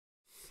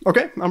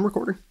Okay, I'm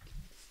recording.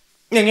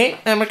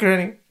 I'm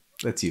recording.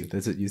 That's you.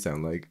 That's what you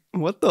sound like.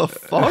 What the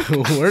fuck?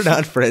 We're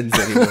not friends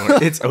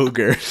anymore. It's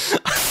Ogre.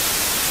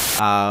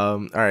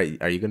 All right.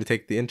 Are you going to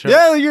take the intro?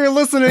 Yeah, you're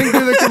listening to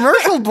the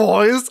Commercial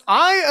Boys.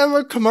 I am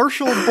a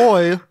commercial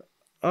boy.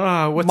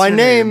 What's my your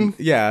name?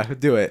 Yeah,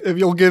 do it. If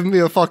you'll give me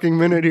a fucking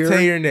minute here.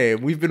 Say your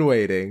name. We've been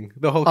waiting.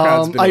 The whole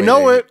crowd's been waiting. I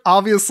know it,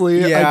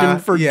 obviously. Yeah, I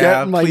didn't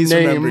forget my please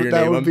name. remember your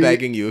that name. Would I'm be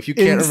begging you. If you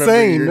can't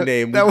insane. remember your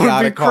name, we that would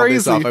gotta be call crazy.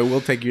 this off. I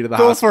will take you to the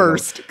Go hospital.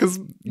 first, because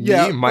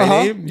yeah, Me? My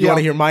name? You want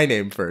to hear my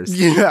name first?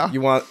 Yeah. You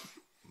want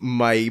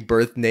my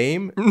birth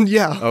name?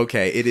 Yeah.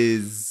 Okay, it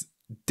is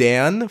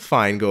Dan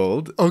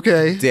Feingold.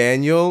 Okay.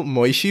 Daniel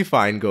Moishi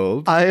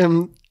Feingold. I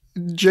am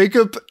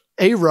Jacob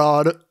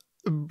A-Rod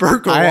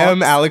Berkowitz. I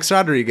am Alex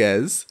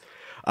Rodriguez.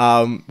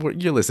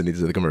 You're listening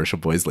to the Commercial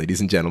Boys, ladies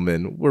and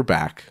gentlemen. We're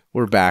back.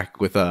 We're back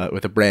with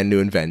a brand new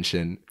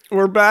invention.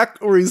 We're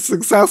back. We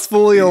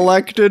successfully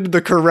elected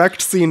the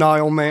correct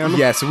senile man.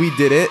 Yes, we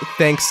did it.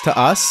 Thanks to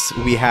us.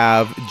 We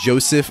have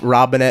Joseph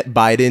Robinette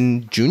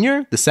Biden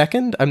Jr. the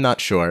second. I'm not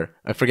sure.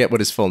 I forget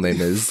what his full name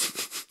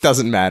is.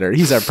 Doesn't matter.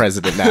 He's our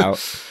president now.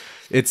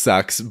 It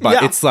sucks,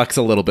 but It sucks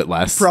a little bit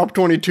less. Prop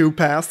 22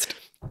 passed.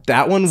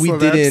 That one we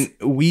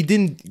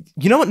didn't,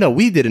 you know what? No,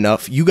 we did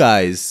enough. You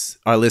guys,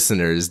 our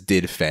listeners,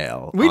 did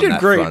fail. We did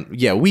great. Front.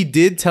 Yeah, we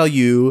did tell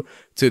you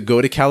to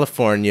go to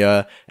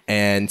California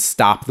and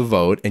stop the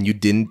vote, and you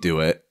didn't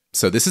do it.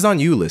 So this is on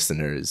you,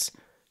 listeners.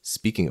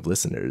 Speaking of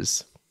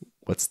listeners,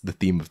 what's the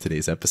theme of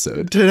today's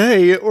episode?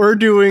 Today, we're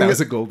doing... That was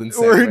a golden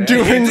segue. We're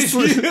doing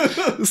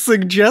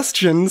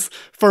suggestions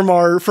from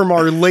our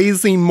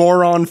lazy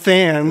moron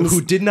fans.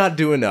 Who did not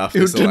do enough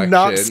Who did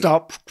not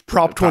stop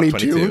Prop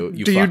 22.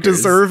 Do you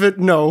deserve it?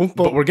 No.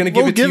 But we're going to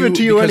give it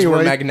to you because anyway.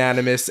 We're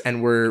magnanimous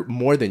and we're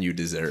more than you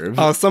deserve.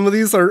 Some of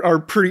these are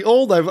pretty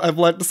old. I've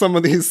let some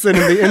of these sit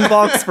in the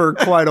inbox for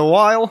quite a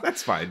while.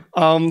 That's fine.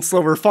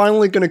 So we're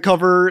finally going to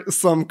cover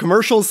some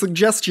commercial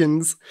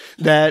suggestions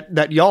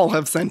that y'all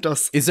have sent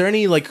us. Is there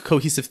any like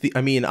cohesive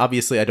I mean,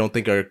 obviously I don't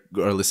think our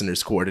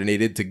listeners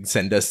coordinated to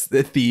send us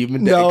the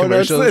theme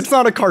commercials. It's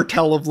not a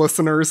cartel of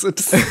listeners.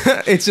 It's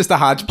it's just a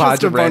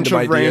hodgepodge of random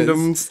ideas.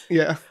 Randoms.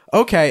 Yeah.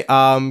 Okay,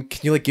 can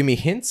you like give me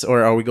hints,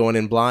 or are we going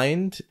in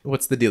blind?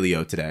 What's the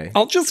dealio today?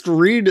 I'll just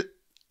read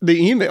the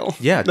email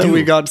that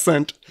we got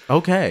sent.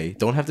 Okay,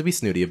 don't have to be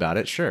snooty about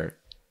it, sure.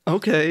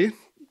 Okay.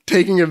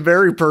 Taking it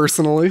very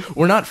personally.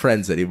 We're not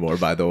friends anymore,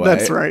 by the way.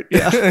 That's right.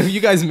 Yeah. You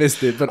guys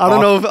missed it, but I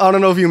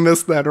don't know if you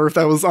missed that or if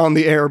that was on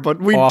the air,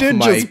 but we did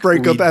just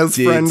break up as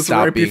friends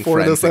right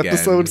before this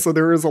episode, so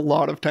there is a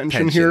lot of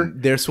tension here.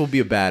 This will be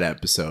a bad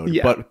episode,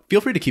 but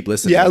feel free to keep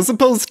listening. Yeah, as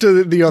opposed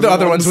to the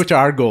other ones which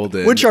are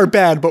golden, which are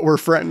bad, but we're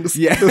friends.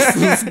 Yeah, this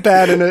is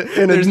bad in a There's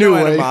new way. There's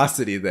no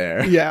animosity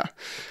there. Yeah.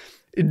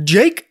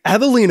 Jake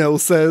Avellino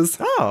says,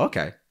 "Oh,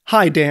 okay.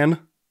 Hi, Dan.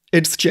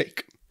 It's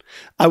Jake.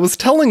 I was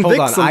telling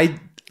Vic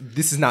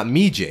This is not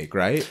me, Jake,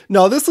 right?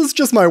 No, this is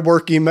just my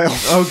work email.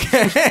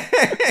 Okay.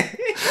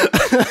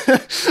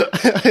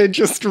 I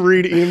just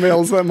read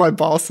emails that my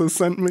boss has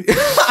sent me.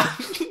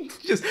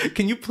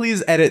 Can you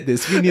please edit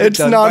this? We need it's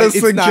not a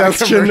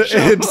suggestion.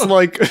 It's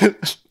like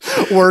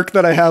work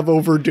that I have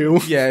overdue.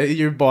 Yeah,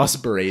 your boss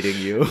berating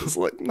you. It's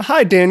like,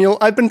 hi, Daniel.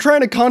 I've been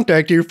trying to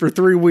contact you for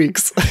 3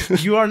 weeks.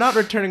 You are not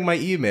returning my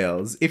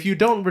emails. If you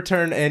don't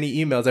return any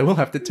emails, I will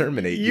have to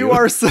terminate you. You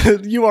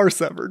are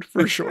severed,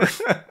 for sure.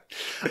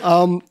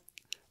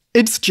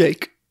 It's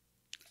Jake.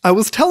 I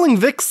was telling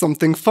Vic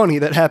something funny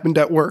that happened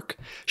at work.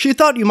 She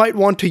thought you might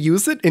want to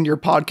use it in your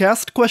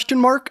podcast, ?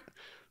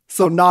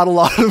 So not a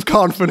lot of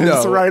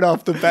confidence right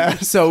off the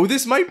bat. So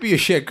this might be a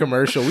shit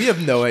commercial. We have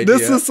no idea.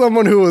 This is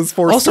someone who was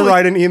forced to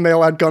write an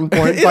email at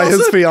gunpoint by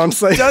his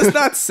fiance. It does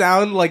not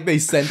sound like they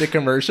sent a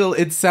commercial.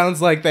 It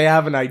sounds like they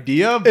have an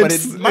idea, but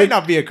it might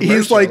not be a commercial.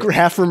 He's like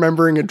half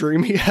remembering a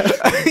dream he had.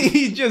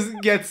 He just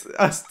gets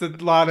us to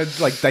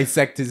like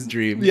dissect his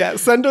dream. Yeah,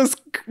 send us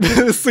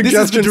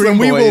suggestions and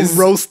we will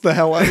roast the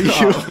hell out of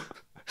you.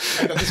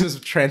 I thought this was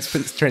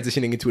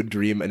transitioning into a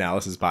dream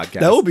analysis podcast.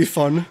 That would be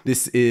fun.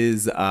 This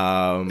is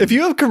if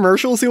you have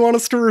commercials you want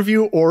us to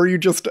review, or you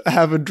just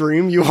have a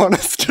dream you want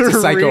us to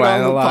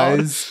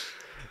psychoanalyze.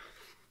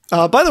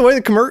 By the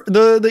way,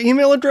 the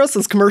email address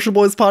is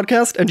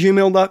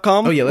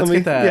commercialboyspodcast@gmail.com. Oh yeah, let's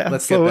get that. Yeah.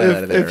 Let's get that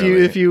out of there.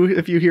 If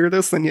you hear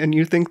this and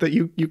you think that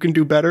you can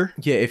do better,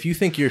 yeah. If you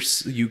think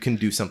you can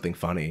do something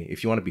funny,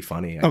 if you want to be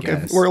funny, I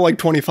guess. We're like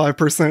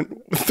 25%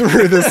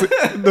 through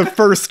the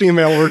first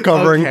email we're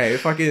covering. Okay,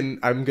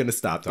 I'm gonna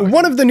stop talking.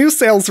 One of the new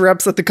sales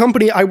reps at the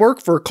company I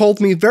work for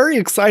called me very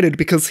excited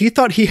because he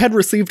thought he had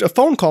received a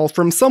phone call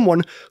from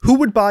someone who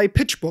would buy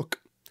PitchBook.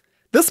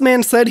 This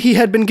man said he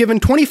had been given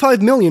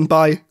 $25 million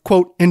by,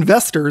 quote,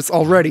 investors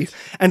already,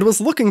 and was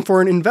looking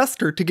for an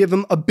investor to give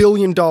him $1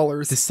 billion.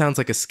 This sounds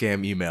like a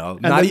scam email.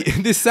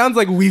 This sounds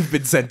like we've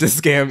been sent a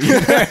scam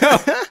email.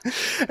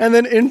 And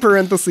then in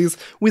parentheses,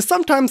 we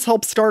sometimes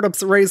help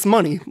startups raise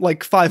money,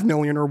 like $5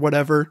 million or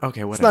whatever.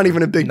 Okay, whatever. It's not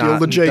even a big deal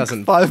to Jake.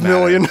 $5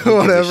 million,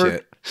 whatever.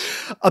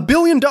 $1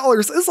 billion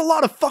is a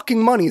lot of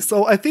fucking money,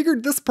 so I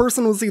figured this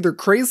person was either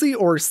crazy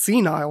or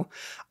senile.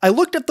 I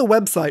looked at the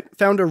website,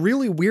 found a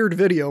really weird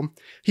video.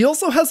 He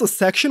also has a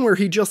section where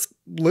he just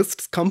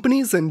lists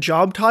companies and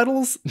job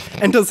titles,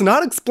 and does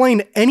not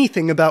explain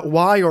anything about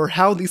why or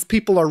how these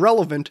people are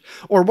relevant,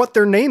 or what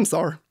their names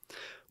are.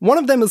 One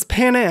of them is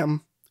Pan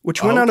Am,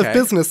 which went out of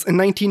business in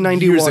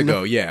 1991. Years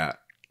ago, yeah.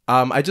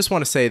 I just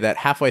want to say that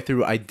halfway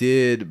through, I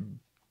did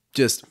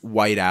just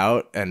white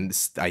out, and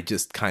I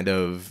just kind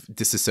of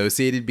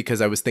disassociated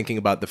because I was thinking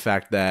about the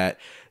fact that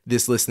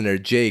this listener,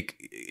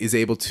 Jake, is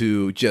able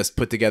to just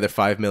put together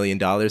 $5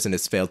 million and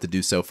has failed to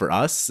do so for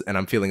us, and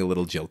I'm feeling a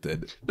little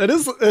jilted. It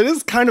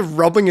is kind of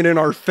rubbing it in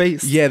our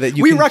face. Yeah, that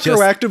we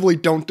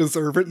retroactively don't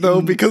deserve it,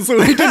 though, because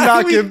we did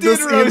not give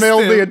this email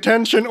the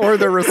attention or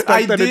the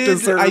respect that it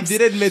deserves. I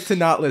did admit to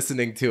not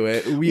listening to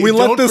it. We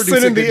let this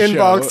sit in the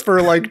inbox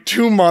for like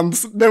 2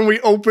 months, then we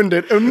opened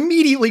it,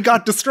 immediately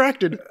got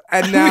distracted.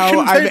 And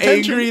now I'm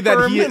angry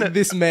that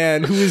this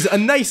man, who is a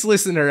nice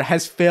listener,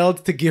 has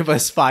failed to give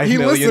us $5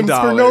 million. He listens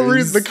for no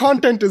reason. The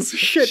content is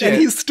shit, and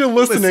he's still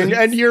listening,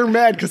 and you're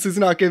mad because he's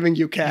not giving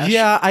you cash.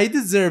 Yeah, I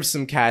deserve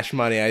some cash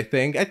money, I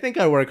think. I think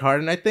I work hard,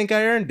 and I think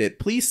I earned it.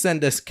 Please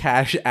send us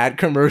cash at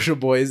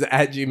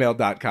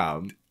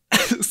commercialboys@gmail.com.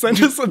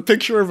 Send us a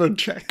picture of a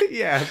check.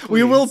 Yeah, please.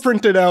 We will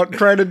print it out,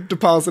 try to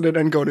deposit it,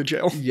 and go to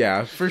jail.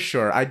 Yeah, for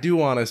sure. I do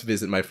want to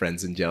visit my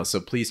friends in jail,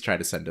 so please try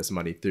to send us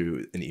money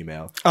through an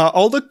email.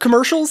 All the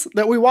commercials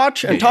that we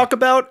watch and talk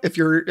about, if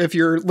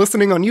you're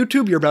listening on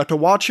YouTube, you're about to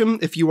watch them.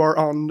 If you are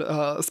on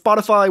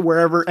Spotify,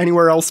 wherever,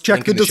 anywhere else,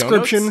 check the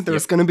description.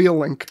 There's going to be a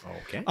link.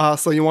 Okay.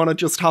 So you want to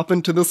just hop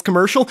into this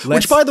commercial,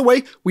 which, by the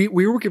way, we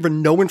were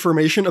given no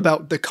information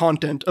about the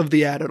content of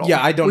the ad at all.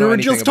 Yeah, I don't know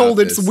anything about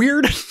this. We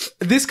were just told it's weird.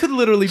 This could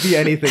literally be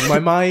anything. My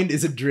mind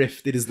is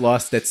adrift. It is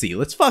lost at sea.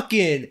 Let's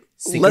fucking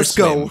sink or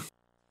swim. Go.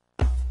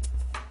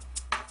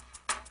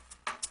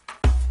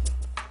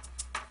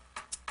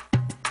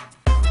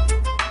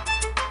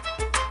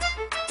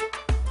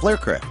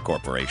 Flarecraft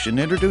Corporation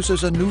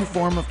introduces a new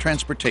form of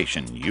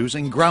transportation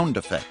using ground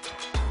effect.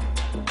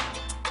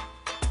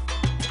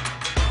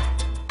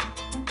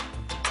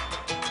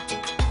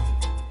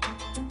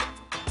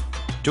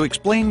 To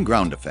explain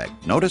ground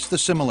effect, notice the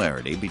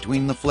similarity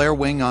between the flare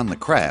wing on the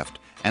craft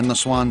and the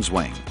swan's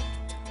wing.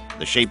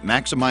 The shape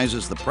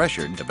maximizes the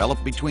pressure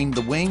developed between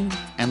the wing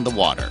and the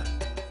water.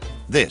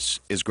 This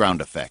is ground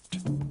effect.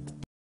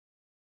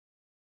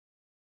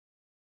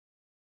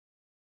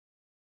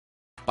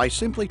 By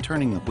simply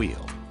turning the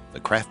wheel,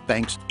 the craft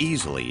banks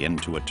easily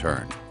into a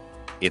turn.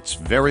 It's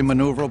very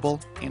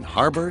maneuverable in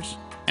harbors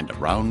and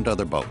around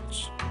other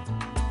boats.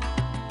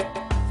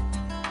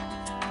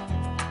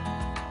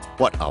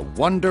 What a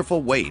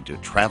wonderful way to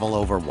travel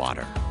over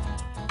water.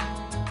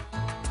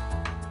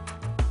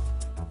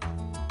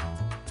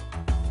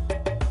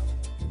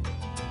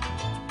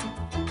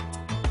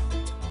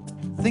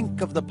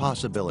 Think of the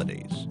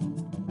possibilities.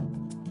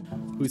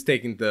 Who's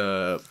taking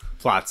the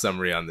plot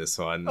summary on this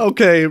one?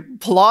 Okay,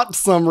 plot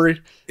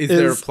summary. Is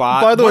there a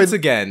plot? By the Once way,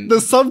 again, the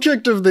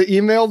subject of the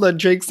email that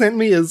Jake sent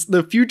me is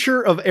the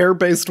future of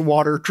air-based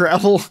water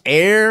travel.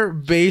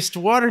 Air-based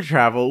water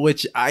travel,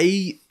 which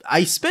I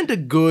spent a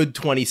good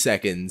 20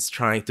 seconds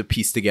trying to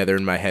piece together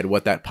in my head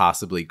what that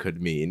possibly could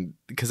mean.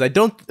 Because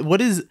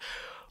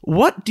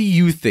what do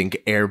you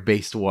think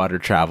air-based water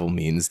travel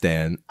means,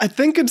 Dan? I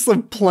think it's a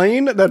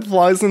plane that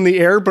flies in the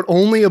air, but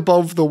only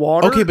above the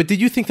water. Okay, but did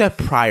you think that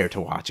prior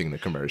to watching the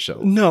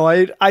commercial? No,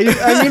 I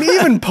mean,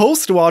 even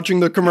post-watching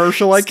the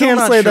commercial, I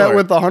can't say that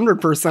with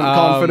 100%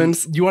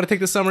 confidence. Do you want to take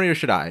the summary, or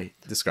should I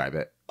describe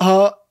it?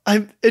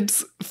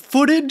 It's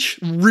footage,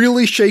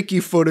 really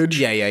shaky footage.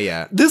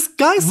 Yeah. This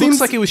guy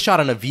looks like it was shot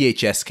on a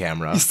VHS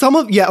camera.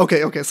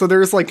 Okay. So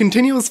there's like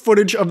continuous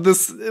footage of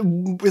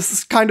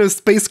this kind of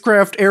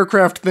spacecraft,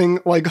 aircraft thing,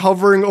 like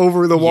hovering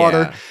over the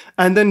water. Yeah.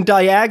 And then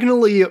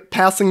diagonally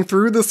passing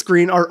through the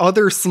screen are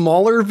other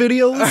smaller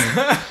videos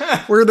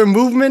where the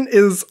movement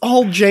is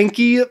all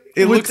janky.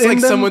 It looks like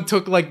someone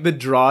took like the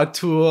draw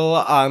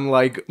tool on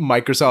like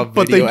Microsoft Video.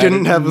 But they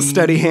didn't have a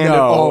steady hand at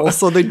all.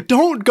 So they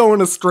don't go in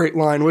a straight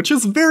line, which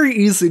is very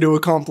easy to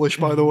accomplish,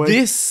 by the way.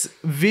 This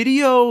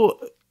video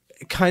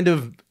kind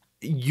of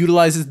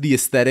utilizes the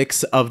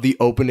aesthetics of the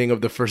opening of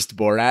the first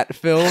Borat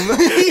film.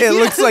 It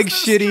looks like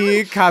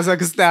shitty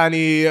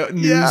Kazakhstani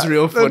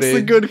newsreel footage. That's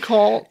a good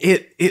call.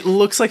 It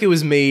looks like it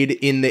was made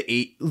in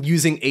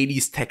using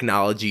 80s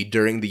technology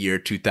during the year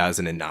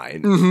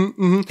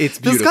 2009. It's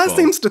beautiful. This guy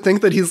seems to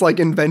think that he's like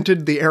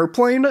invented the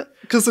airplane,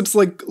 because it's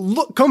like,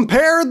 look,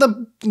 compare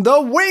the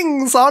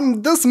wings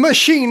on this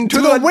machine to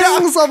the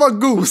wings of a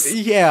goose.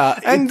 Yeah.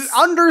 And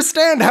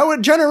understand how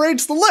it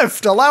generates the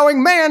lift,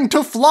 allowing man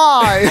to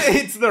fly.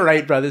 It's the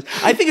Wright brothers.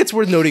 I think it's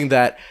worth noting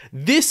that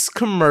this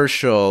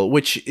commercial,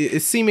 which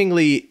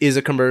seemingly is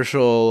a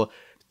commercial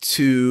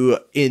to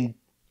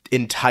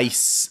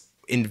entice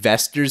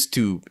investors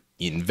to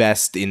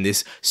invest in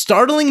this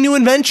startling new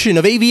invention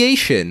of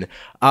aviation,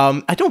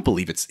 I don't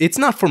believe it's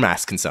not for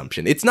mass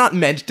consumption. It's not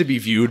meant to be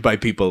viewed by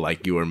people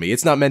like you or me.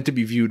 It's not meant to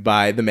be viewed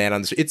by the man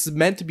on the street. It's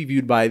meant to be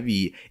viewed by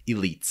the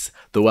elites,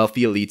 the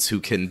wealthy elites who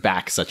can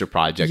back such a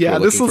project. Yeah,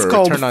 this is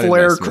called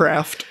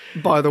Flarecraft,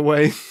 by the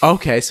way.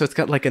 Okay, so it's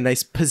got like a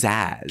nice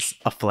pizzazz,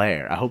 a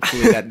flair.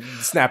 Hopefully that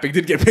snapping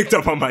did get picked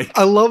up on mic.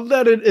 I love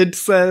that it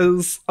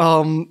says,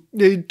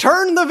 you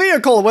turn the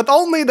vehicle with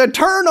only the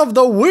turn of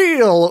the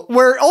wheel,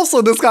 where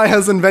also this guy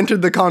has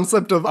invented the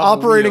concept of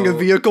operating a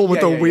vehicle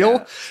with a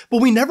wheel,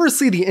 but we never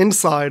see the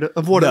inside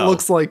of what it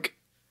looks like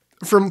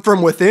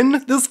from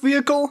within this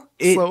vehicle.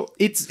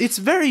 It's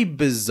very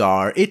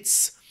bizarre.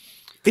 It's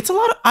a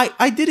lot of,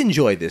 I did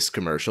enjoy this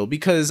commercial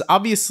because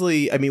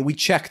obviously, I mean, we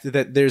checked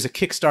that there's a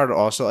Kickstarter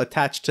also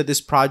attached to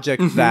this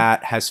project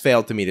that has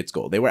failed to meet its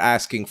goal. They were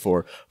asking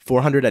for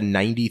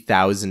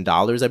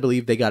 $490,000. I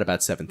believe they got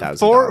about $7,000.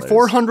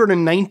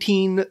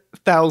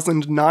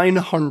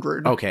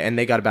 $419,900. Okay, and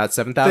they got about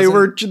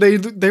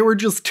 $7,000. They were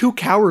just too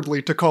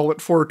cowardly to call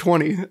it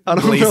 420. I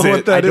don't know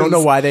what that is. I don't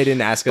know why they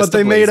didn't ask us. But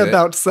they made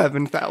about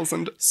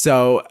 7,000.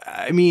 So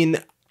I mean,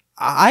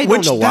 I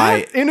don't know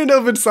why. That in and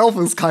of itself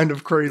is kind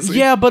of crazy.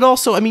 Yeah, but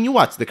also, I mean, you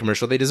watch the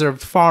commercial, they deserved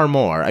far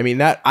more. I mean,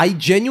 that I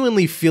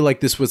genuinely feel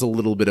like this was a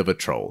little bit of a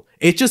troll.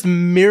 It just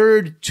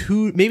mirrored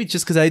maybe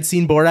just because I had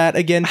seen Borat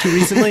again too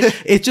recently.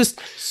 It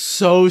just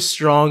so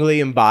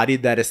strongly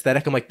embodied that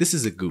aesthetic. I'm like, this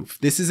is a goof.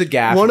 This is a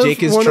gaffe.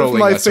 Jake is trolling us right now. One of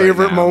my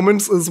favorite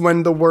moments is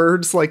when the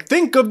words like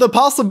 "think of the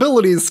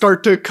possibilities"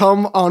 start to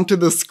come onto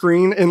the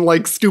screen in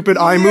like stupid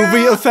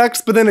iMovie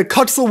effects, but then it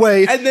cuts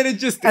away, and then it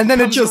just right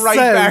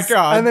says, back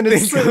on. And then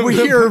we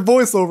hear a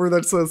voiceover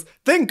that says,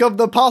 "Think of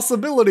the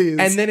possibilities."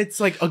 And then it's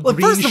like a green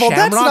first of all,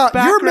 that's not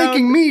background. You're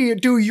making me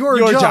do your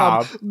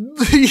job.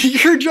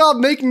 Your job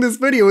making this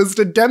video is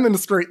to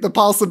demonstrate the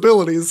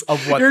possibilities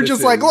of what you're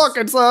just like, look,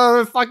 it's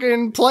a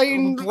fucking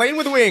plane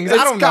with wings.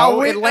 I don't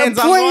know. It lands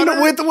on water.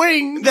 Plane with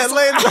wings. That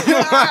lands on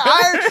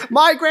water.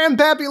 My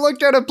grandpappy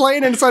looked at a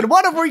plane and said,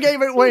 "What if we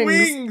gave it wings?"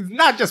 Wings,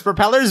 not just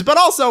propellers, but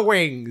also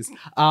wings.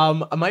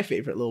 My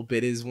favorite little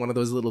bit is one of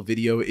those little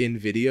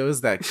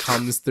videos that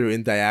comes through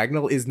in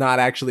diagonal. Is not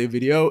actually a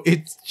video.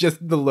 It's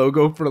just the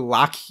logo for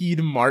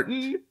Lockheed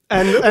Martin.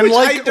 And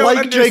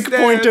like Jake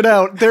pointed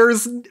out,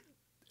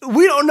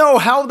 we don't know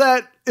how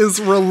that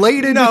is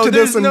related to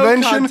this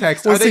invention.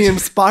 Was he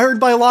inspired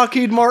by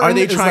Lockheed Martin? Are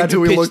they trying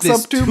to pitch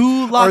this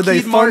to Lockheed Are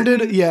they funded?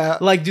 Martin? Yeah.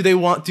 Like,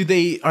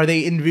 are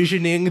they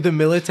envisioning the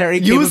military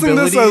using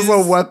capabilities? this as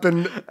a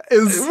weapon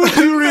is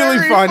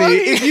really funny.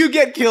 If you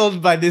get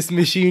killed by this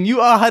machine, you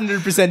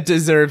 100%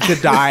 deserve to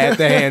die at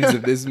the hands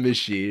of this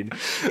machine.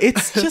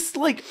 It's just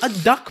like a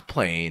duck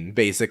plane,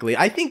 basically.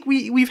 I think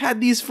we've had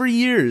these for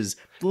years.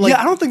 Like,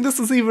 I don't think this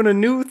is even a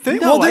new thing.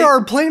 No, there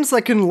are planes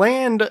that can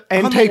land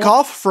and take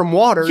off from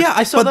water. Yeah,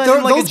 I saw that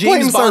in like those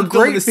planes are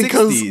great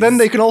because then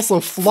they can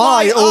also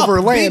fly over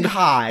land.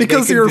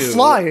 Because you're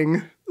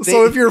flying.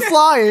 So if you're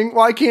flying,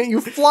 why can't you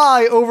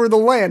fly over the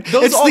land?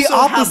 Those also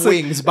have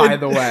wings, by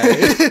the way.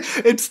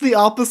 It's the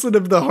opposite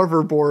of the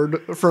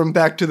hoverboard from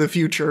Back to the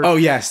Future. Oh,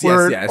 yes.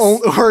 Where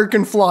it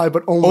can fly,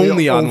 but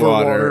only on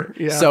water.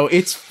 Yeah. So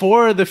it's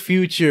for the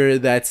future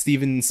that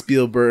Steven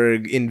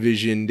Spielberg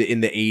envisioned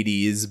in the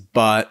 80s,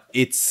 but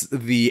it's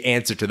the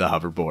answer to the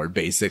hoverboard,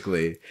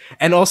 basically.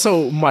 And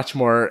also much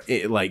more,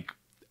 like,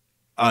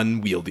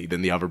 unwieldy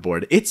than the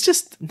hoverboard. It's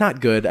just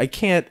not good. I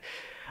can't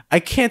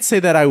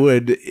say that I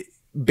would,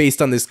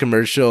 based on this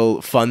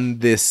commercial,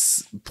 fund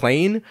this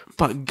plane,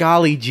 but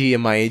golly gee,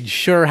 am I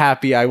sure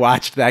happy I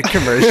watched that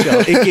commercial.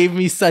 It gave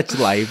me such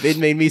life. It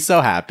made me so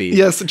happy.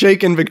 Yes,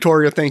 Jake and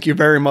Victoria, thank you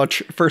very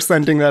much for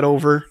sending that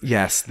over.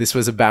 Yes, this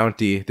was a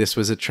bounty. This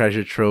was a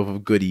treasure trove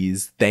of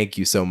goodies. Thank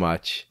you so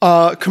much.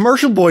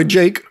 Commercial boy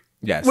Jake.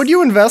 Yes. Would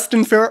you invest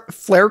in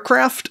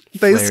Flarecraft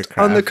based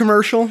on the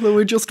commercial that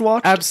we just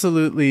watched?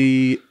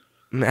 Absolutely.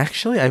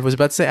 Actually, I was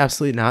about to say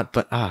absolutely not,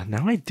 but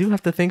now I do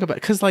have to think about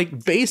it. Because,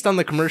 like, based on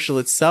the commercial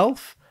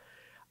itself,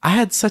 I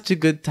had such a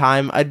good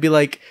time. I'd be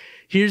like,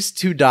 here's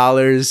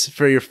 $2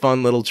 for your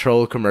fun little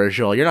troll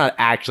commercial. You're not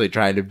actually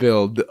trying to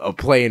build a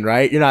plane,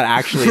 right? You're not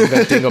actually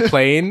inventing a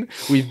plane.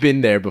 We've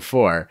been there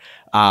before.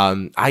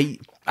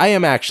 I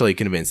am actually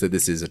convinced that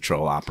this is a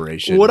troll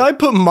operation. Would I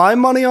put my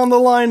money on the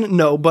line?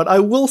 No, but I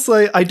will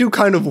say I do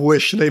kind of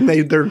wish they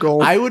made their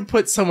goal. I would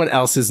put someone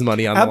else's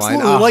money on the line.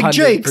 Absolutely, like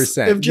Jake's.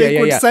 If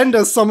Jake would send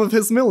us some of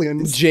his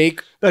millions.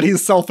 Jake, that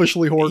he's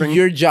selfishly hoarding.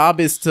 Your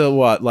job is to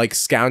what? Like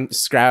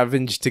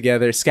scavenge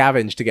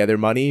together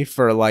money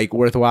for like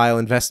worthwhile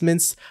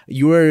investments.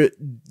 You are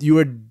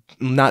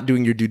not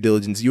doing your due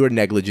diligence. You are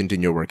negligent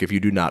in your work if you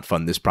do not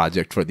fund this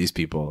project for these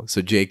people.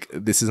 So Jake,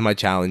 this is my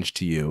challenge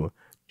to you.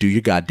 Do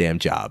your goddamn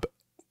job.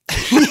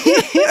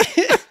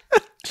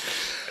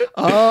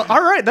 All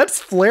right,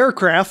 that's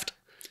Flarecraft.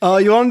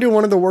 You want to do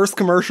one of the worst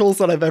commercials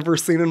that I've ever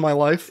seen in my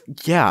life?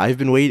 Yeah, I've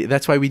been waiting.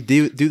 That's why we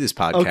do this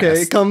podcast.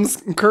 Okay, it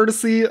comes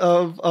courtesy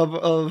of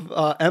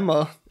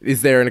Emma.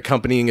 Is there an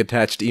accompanying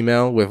attached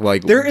email with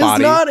like There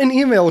body? is not an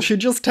email. She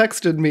just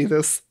texted me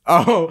this.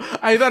 Oh,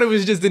 I thought it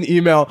was just an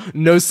email.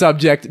 No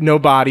subject, no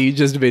body,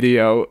 just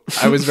video.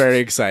 I was very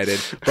excited.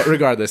 But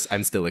regardless,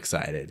 I'm still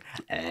excited.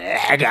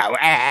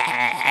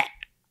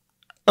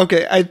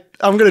 Okay,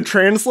 I'm gonna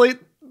translate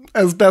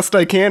as best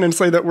I can and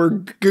say that we're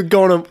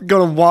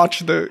gonna watch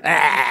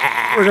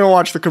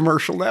the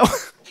commercial now.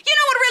 You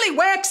know what really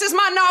works is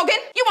my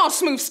noggin. You want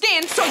smooth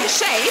skin, so you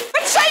shave.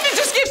 But shaving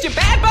just gives you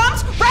bad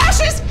bumps,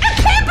 rashes, and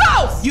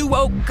pimples! You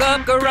woke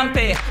up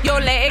grumpy,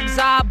 your legs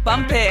are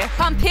bumpy,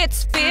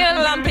 armpits feel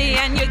lumpy,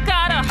 and you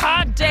got a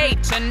hard day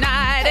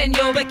tonight. And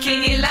your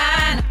bikini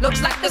line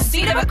looks like the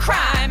scene of a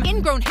crime.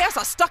 Ingrown hairs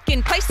are stuck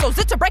in place, so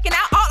zits are breaking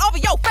out all over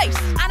your face.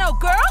 I know,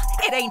 girl,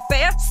 it ain't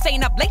fair.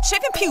 Staying up late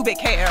shaving pubic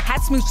hair.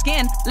 Had smooth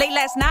skin late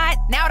last night,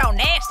 now it all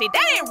nasty.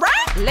 That ain't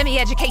right. Let me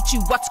educate you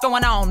what's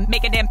going on.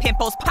 Making them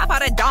pimples pop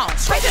out at dawn.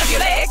 Straighten up your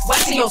legs,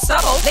 waxing your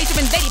stubble. Laser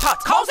and lady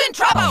parts causing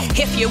trouble.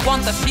 If you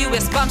want the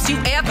fewest bumps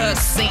you ever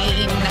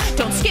seen,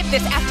 don't skip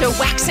this after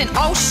waxing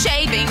or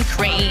shaving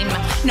cream.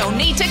 No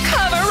need to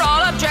cover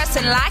all up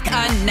dressing like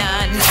a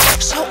nun.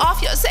 Show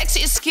off your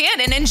sexy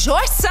skin and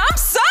enjoy some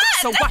sun.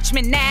 So watch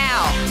me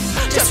now,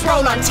 just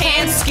roll on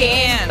tan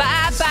skin.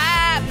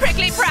 Bye-bye,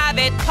 prickly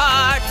private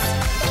parts.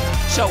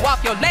 Show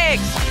off your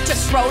legs,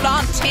 just roll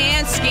on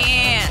tan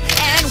skin.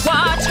 And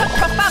watch her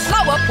profile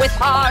blow up with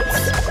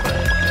hearts.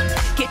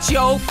 Get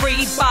your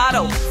free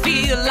bottle,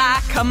 feel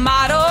like a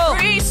model.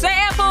 Free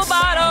sample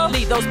bottle,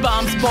 leave those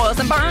bumps, boils,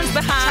 and burns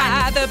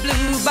behind. Try the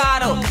blue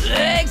bottle,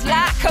 legs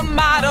like a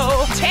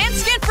model. Tan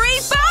skin free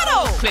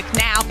bottle. Click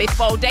now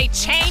before they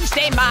change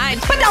their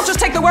mind. But don't just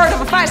take the word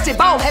of a feisty,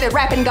 bald-headed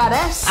rapping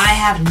goddess. I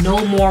have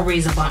no more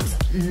razor bumps.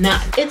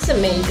 None. It's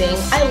amazing.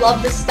 I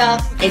love this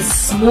stuff. It's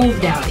smooth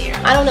down here.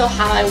 I don't know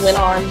how I went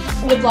on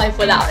with life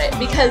without it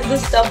because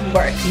this stuff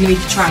works. You need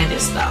to try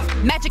this stuff.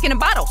 Magic in a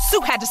bottle,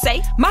 Sue had to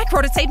say.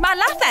 Micro to save my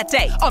life that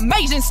day.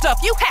 Amazing stuff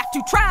you have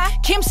to try.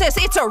 Kim says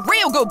it's a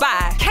real good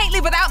buy. Can't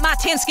live without my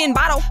tin skin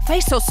bottle.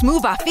 Face so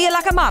smooth I feel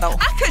like a model.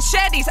 I could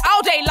share these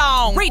all day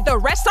long. Read the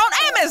rest on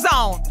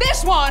Amazon.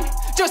 This one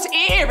just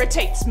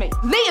irritates me.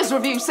 Leah's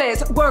review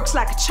says works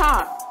like a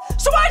charm.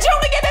 So why'd you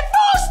only give it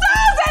 4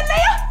 stars then,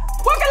 Leah?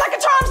 Working like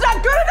a charm's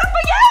not good enough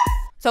for you?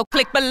 So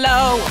click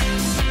below.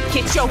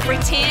 Get your free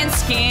tan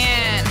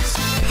skin.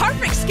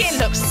 Perfect skin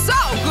looks so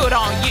good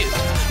on you.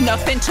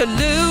 Nothing to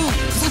lose.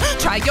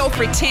 Try your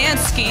free tan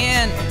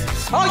skin.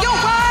 All your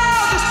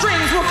wildest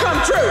dreams will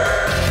come true.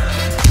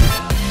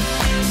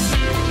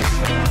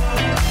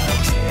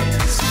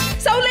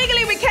 So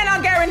legally we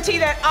cannot guarantee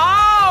that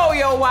all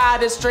your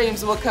wildest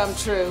dreams will come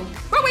true.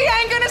 But we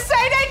ain't gonna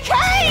say they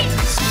can't.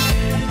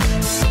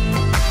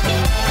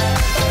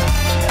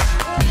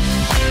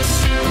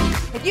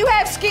 If you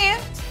have skin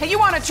and you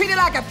want to treat it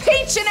like a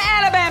peach in the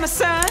Alabama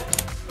sun,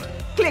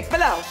 click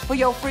below for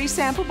your free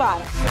sample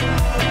bottle.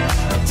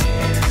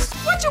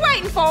 What you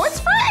waiting for? It's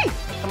free.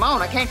 Come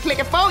on, I can't click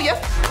it for you.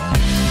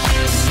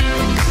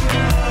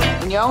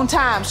 In your own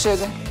time,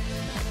 sugar.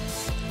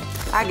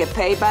 I get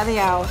paid by the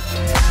hour.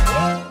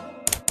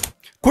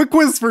 Quick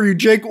quiz for you,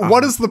 Jake.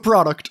 What is the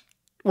product?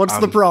 What's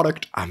the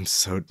product? I'm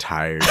so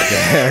tired,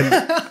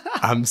 man.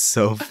 I'm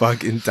so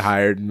fucking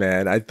tired,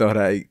 man. I thought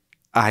I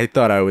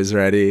was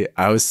ready.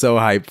 I was so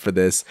hyped for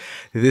this.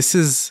 This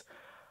is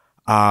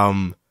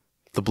the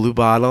blue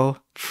bottle,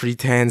 free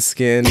tan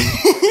skin.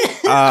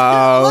 Look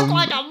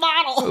like a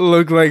model.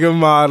 Look like a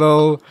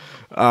model.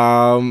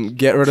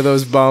 Get rid of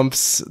those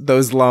bumps,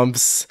 those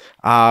lumps.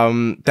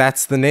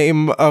 That's the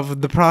name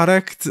of the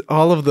product.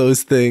 All of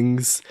those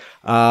things.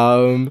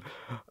 Dan,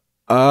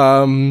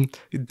 I'm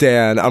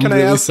Can I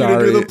really ask sorry. you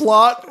to do the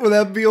plot? Would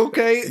that be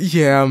okay?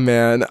 Yeah,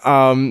 man.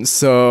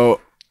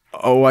 So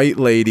a white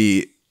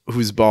lady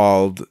who's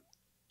bald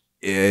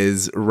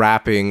is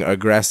rapping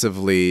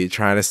aggressively,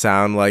 trying to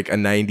sound like a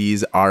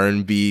 90s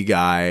R&B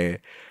guy.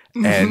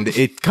 And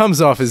it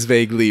comes off as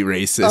vaguely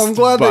racist. I'm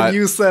glad that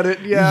you said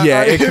it. Yeah,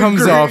 yeah, it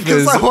comes off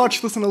because as. I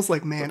watched this and I was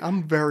like, man,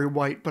 I'm very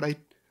white, but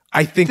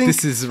I think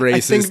this is racist.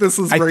 I think this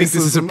is racism. I think this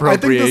is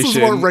appropriation. I think this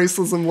is what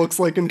racism looks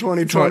like in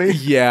 2020.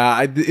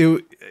 Yeah,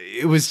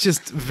 it was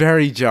just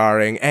very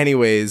jarring.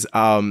 Anyways,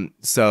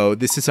 so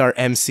this is our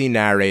MC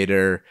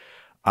narrator.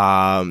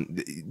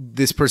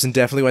 This person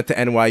definitely went to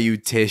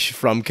NYU Tisch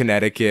from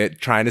Connecticut,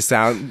 trying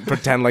to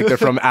pretend like they're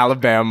from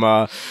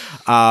Alabama.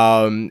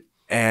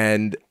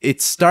 And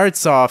it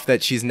starts off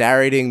that she's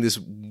narrating this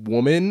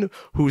woman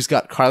who's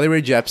got Carly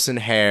Rae Jepsen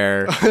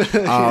hair,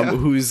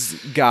 who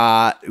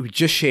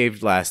just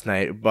shaved last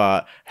night,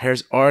 but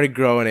hair's already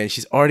growing in.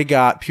 She's already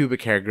got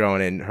pubic hair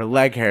growing in. Her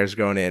leg hair's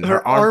growing in.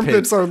 Her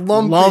armpits are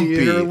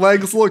lumpy. Her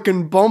legs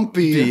looking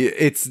bumpy.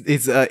 It's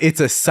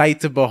a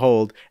sight to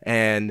behold.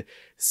 And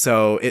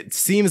so it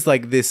seems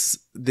like this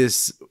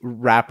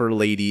rapper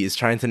lady is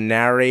trying to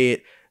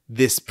narrate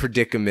this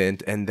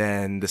predicament, and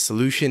then the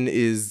solution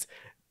is,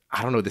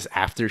 I don't know, this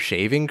after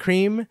shaving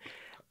cream.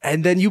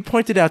 And then you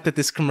pointed out that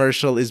this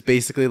commercial is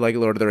basically like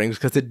Lord of the Rings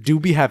because it do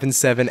be having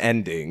 7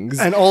 endings.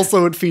 And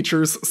also it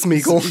features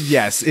Smeagol.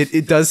 Yes,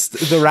 it does.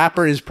 The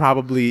rapper is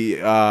probably,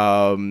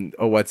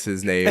 what's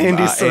his name?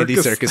 Andy Serkis. Andy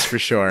Serkis for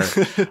sure.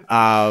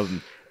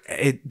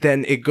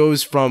 Then it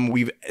goes from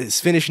we've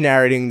finished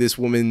narrating this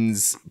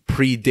woman's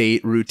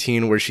pre-date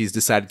routine where she's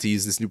decided to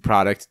use this new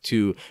product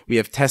to we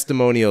have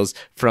testimonials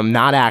from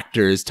not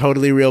actors,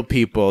 totally real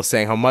people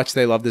saying how much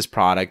they love this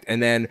product.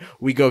 And then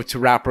we go to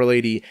Rapper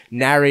Lady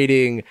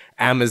narrating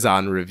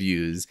Amazon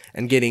reviews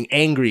and getting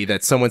angry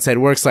that someone said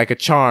works like a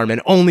charm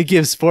and only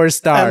gives 4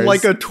 stars. And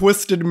like a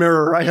twisted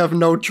mirror, I have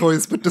no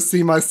choice but to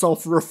see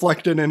myself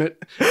reflected in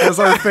it as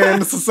our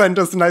fans send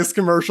us nice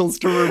commercials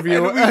to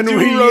review and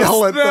we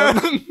yell at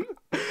them.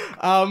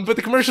 But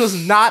the commercial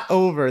is not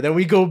over. Then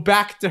we go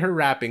back to her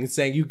rapping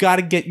saying, you got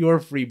to get your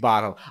free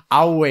bottle.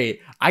 I'll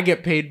wait. I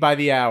get paid by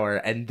the hour.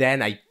 And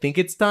then I think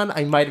it's done.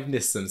 I might have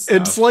missed some stuff.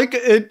 It's like,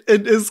 it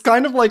is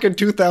kind of like a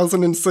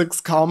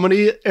 2006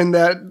 comedy in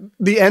that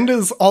the end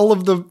is all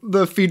of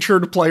the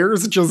featured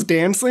players just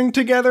dancing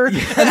together.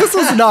 Yeah. And this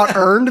is not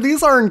earned.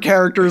 These aren't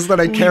characters that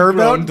I care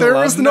about.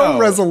 There is no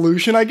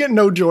resolution. I get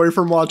no joy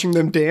from watching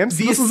them dance.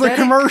 This is a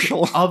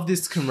commercial. Of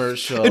this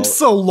commercial. It's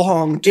so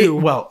long,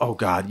 too. Oh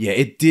God, yeah.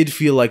 It did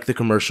feel like the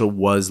commercial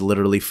was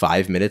literally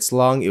 5 minutes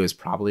long. It was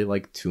probably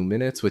like 2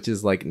 minutes, which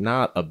is like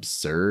not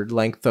absurd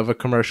length of a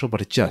commercial,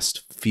 but it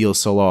just feels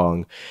so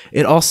long.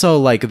 It also,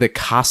 like, the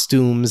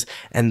costumes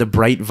and the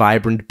bright,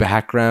 vibrant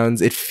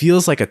backgrounds, it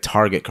feels like a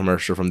Target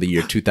commercial from the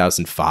year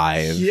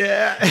 2005.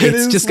 Yeah,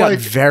 it's just got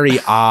very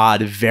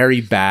odd,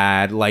 very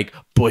bad, like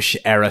Bush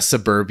era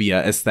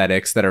suburbia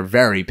aesthetics that are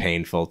very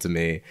painful to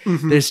me.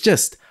 Mm-hmm. There's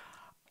just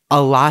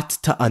a lot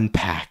to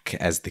unpack,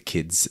 as the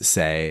kids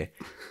say.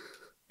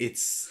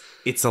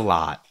 It's a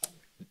lot.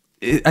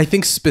 I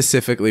think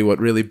specifically what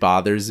really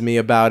bothers me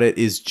about it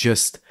is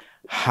just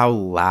how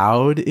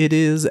loud it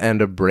is and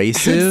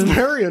abrasive. It's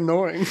very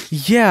annoying.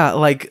 Yeah,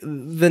 like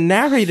the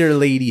narrator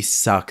lady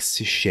sucks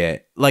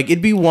shit. Like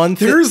it'd be one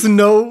thing. There's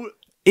no...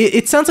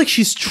 It sounds like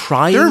she's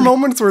trying. There are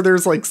moments where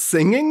there's like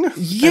singing.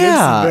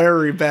 Yeah. And it's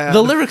very bad.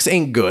 The lyrics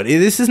ain't good.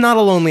 This is not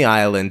a Lonely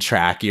Island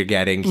track you're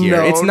getting here.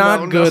 No, it's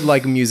not good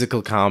like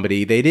musical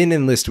comedy. They didn't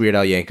enlist Weird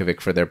Al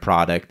Yankovic for their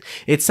product.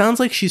 It sounds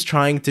like she's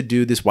trying to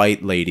do, this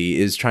white lady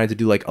is trying to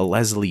do like a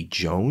Leslie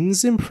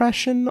Jones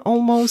impression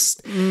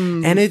almost.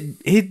 And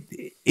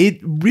it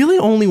really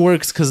only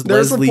works because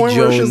Leslie Jones...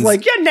 There's a point where she's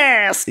like, you're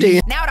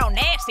nasty. Now don't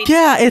nasty.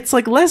 Yeah, it's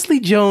like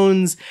Leslie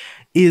Jones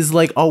is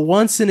like a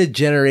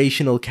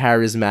once-in-a-generational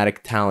charismatic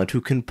talent who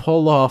can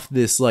pull off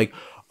this like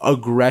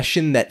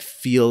aggression that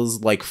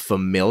feels like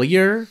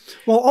familiar.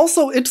 Well,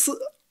 also it's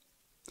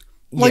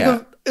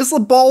like it's a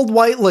bald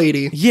white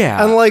lady.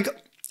 Yeah. And like,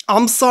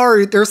 I'm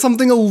sorry, there's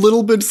something a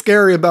little bit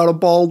scary about a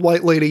bald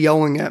white lady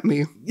yelling at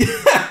me.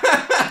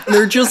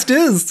 There just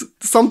is.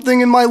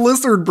 Something in my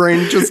lizard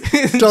brain just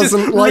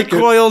doesn't like it.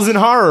 Recoils in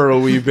horror a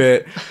wee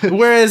bit.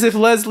 Whereas if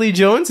Leslie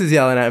Jones is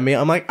yelling at me,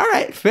 I'm like, all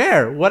right,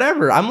 fair,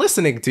 whatever. I'm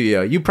listening to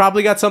you. You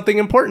probably got something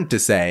important to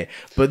say.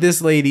 But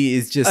this lady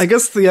is just... I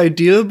guess the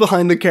idea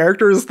behind the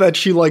character is that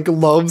she like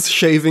loves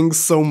shaving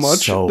so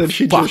much that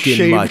she just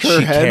shaved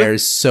her head. She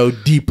cares so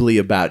deeply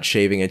about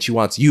shaving and she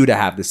wants you to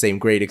have the same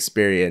great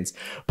experience.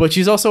 But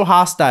she's also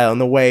hostile in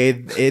the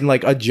way, in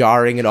like a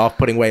jarring and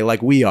off-putting way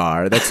like we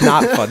are. That's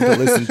not fun to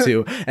listen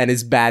to and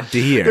is bad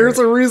to hear. There's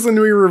a reason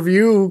we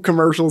review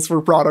commercials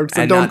for products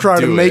and don't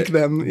try to make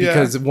them.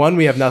 Because one,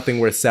 we have nothing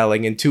worth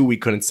selling, and two, we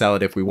couldn't sell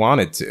it if we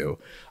wanted to.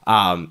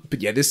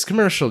 But yeah, this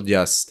commercial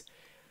just...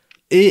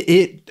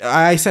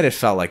 I said it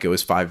felt like it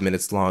was 5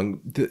 minutes long.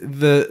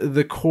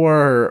 The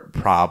core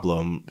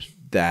problem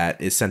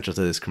that is central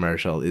to this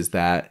commercial is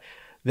that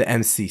the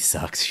MC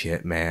sucks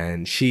shit,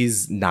 man.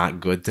 She's not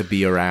good to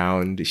be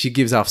around. She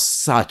gives off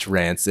such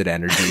rancid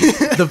energy.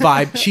 The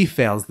vibe, she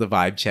fails the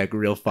vibe check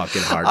real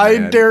fucking hard,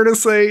 man. I dare to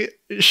say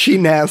she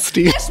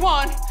nasty. This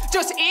one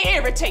just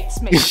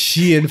irritates me.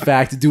 She, in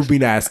fact, do be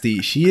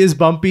nasty. She is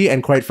bumpy,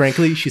 and quite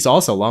frankly, she's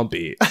also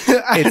lumpy.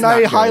 And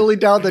I highly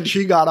doubt that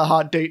she got a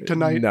hot date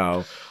tonight.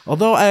 No.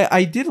 Although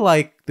I did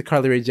like the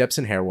Carly Rae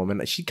Jepsen hair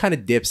woman. She kind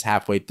of dips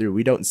halfway through.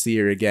 We don't see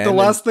her again. The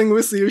last thing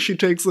we see is she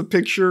takes a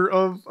picture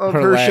of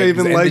her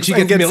shaven legs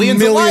and gets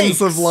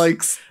millions of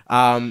likes.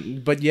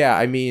 But yeah,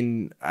 I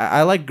mean,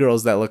 I like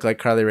girls that look like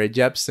Carly Rae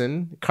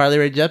Jepsen. Carly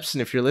Rae Jepsen,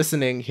 if you're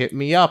listening, hit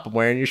me up. I'm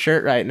wearing your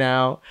shirt right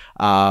now.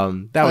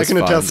 That was I can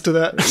fun. attest to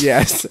that.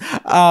 Yes.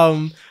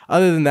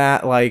 Other than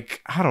that,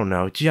 like, I don't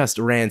know, just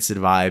rancid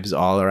vibes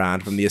all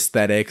around, from the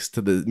aesthetics to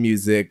the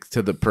music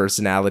to the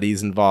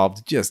personalities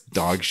involved. Just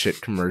dog shit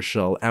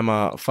commercial.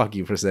 Emma, fuck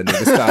you for sending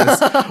this to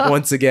us.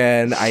 Once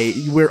again,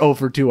 we're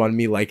over 2 on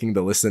me liking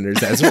the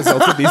listeners as a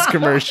result of these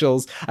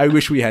commercials. I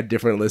wish we had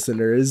different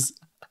listeners.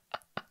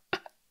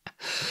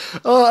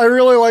 I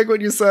really like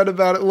what you said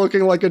about it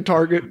looking like a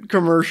Target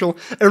commercial.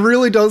 It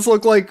really does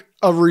look like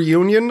a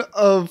reunion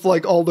of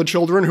like all the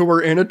children who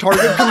were in a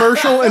Target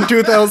commercial in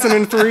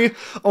 2003,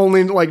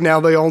 only like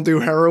now they all do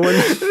heroin.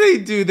 They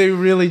They do. They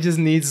really just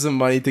need some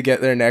money to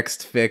get their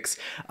next fix.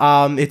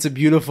 It's a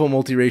beautiful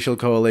multiracial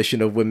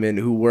coalition of women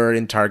who were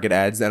in Target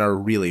ads and are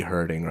really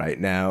hurting right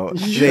now.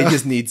 They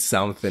just need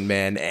something,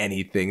 man,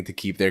 anything to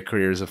keep their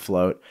careers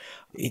afloat.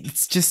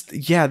 It's just,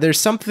 yeah, there's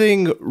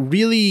something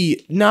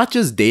really not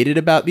just dated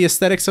about the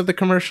aesthetics of the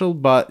commercial,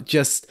 but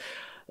just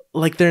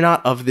like they're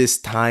not of this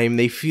time.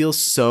 They feel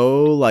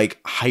so like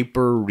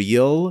hyper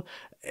real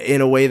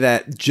in a way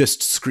that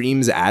just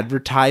screams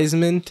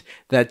advertisement.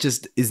 That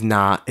just is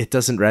not, it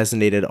doesn't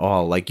resonate at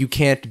all. Like, you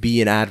can't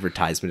be an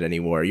advertisement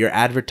anymore. Your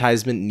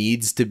advertisement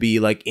needs to be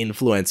like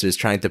influencers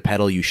trying to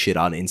peddle you shit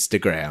on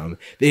Instagram.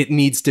 It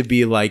needs to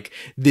be like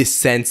this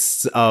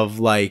sense of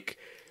like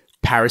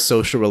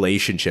parasocial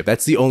relationship.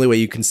 That's the only way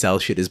you can sell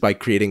shit, is by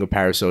creating a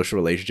parasocial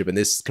relationship. And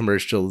this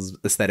commercial's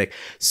aesthetic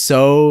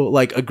so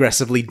like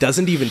aggressively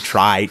doesn't even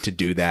try to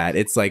do that.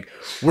 It's like,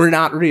 we're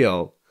not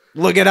real.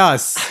 Look at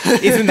us.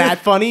 Isn't that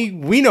funny?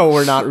 We know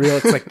we're not real.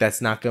 It's like,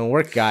 that's not gonna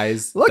work,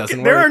 guys. Look,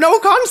 Doesn't there work. are no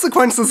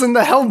consequences in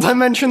the hell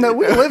dimension that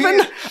we live in.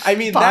 I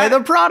mean, buy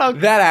the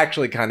product. That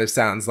actually kind of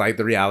sounds like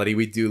the reality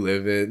we do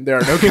live in. There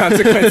are no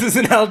consequences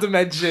in hell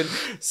dimension.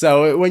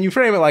 So when you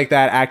frame it like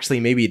that, actually,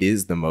 maybe it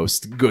is the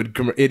most good.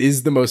 It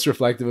is the most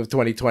reflective of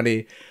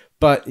 2020.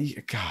 But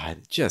God,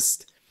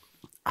 just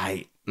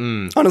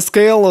On a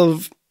scale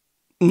of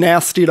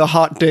nasty to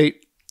hot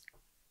date,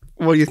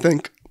 what do you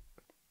think?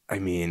 I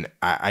mean,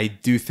 I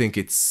do think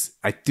it's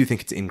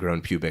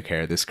ingrown pubic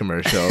hair. This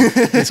commercial is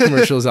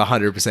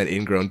 100%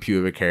 ingrown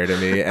pubic hair to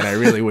me, and I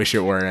really wish it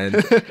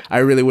weren't. I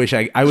really wish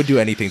I would do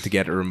anything to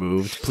get it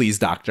removed. Please,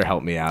 doctor,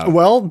 help me out.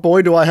 Well,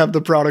 boy, do I have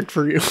the product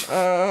for you.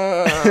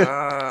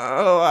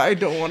 I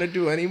don't want to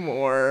do any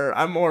more.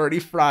 I'm already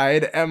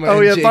fried. Emma. Oh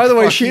and yeah. Jake, By the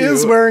way, fuck she you.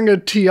 is wearing a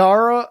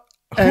tiara.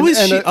 Who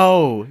is she?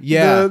 Oh,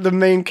 yeah. The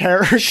main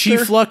character. She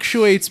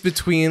fluctuates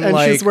between and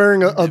like. she's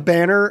wearing a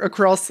banner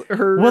across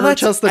her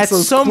chest that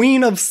says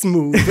Queen of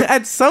Smooth.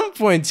 At some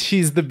points,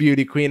 she's the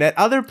beauty queen. At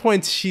other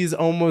points, she's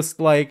almost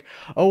like,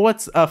 oh,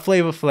 what's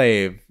Flava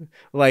Flav?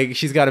 Like,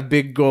 she's got a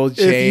big gold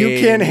chain. If you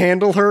can't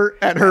handle her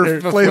at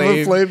her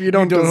Flava Flav, you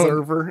don't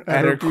deserve her.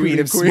 At her Queen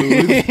of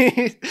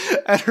Smooth.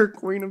 At her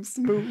Queen of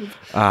Smooth.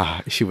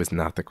 She was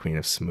not the Queen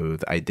of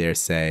Smooth. I dare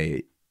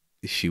say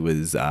she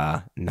was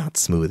not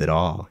smooth at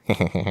all.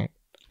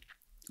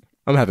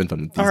 I'm having fun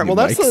with these. All right, new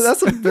well,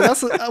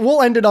 mics.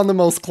 we'll end it on the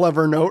most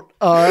clever note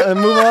and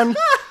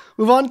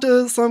move on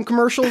to some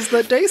commercials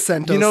that Day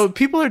sent us. You know,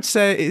 people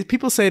say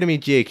to me,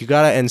 Jake, you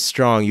gotta end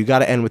strong. You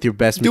gotta end with your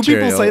best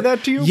material. Do people say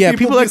that to you? Yeah,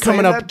 people are do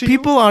coming say up. that to you?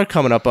 People are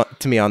coming up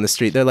to me on the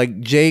street. They're like,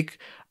 Jake,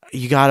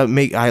 you gotta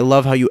make. I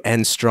love how you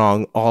end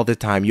strong all the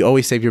time. You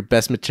always save your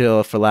best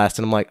material for last.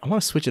 And I'm like, I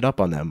want to switch it up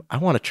on them. I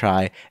want to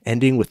try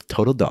ending with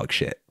total dog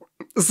shit.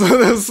 So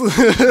that's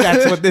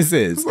what this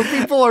is. So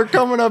people are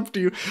coming up to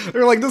you.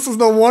 They're like, "This is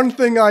the one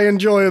thing I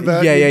enjoy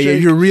about yeah, you, yeah.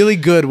 Jake." You're really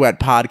good at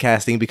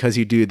podcasting because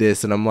you do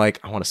this, and I'm like,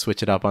 I want to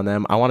switch it up on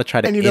them. I want to try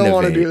to and you innovate.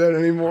 don't want to do that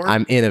anymore.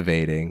 I'm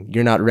innovating.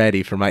 You're not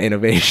ready for my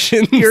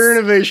innovation. Your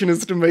innovation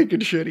is to make it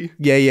shitty.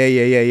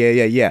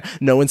 Yeah.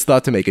 No one's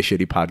thought to make a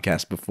shitty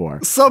podcast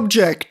before.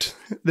 Subject: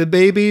 the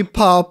baby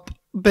pop.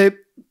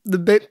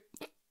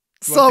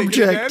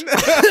 Subject.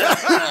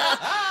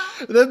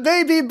 The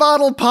baby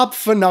bottle pop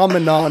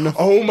phenomenon.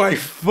 Oh my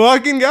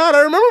fucking God,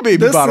 I remember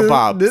baby bottle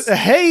pops.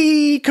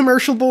 Hey,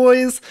 commercial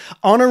boys.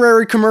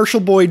 Honorary commercial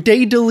boy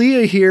Day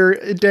D'Elia here.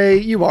 Day,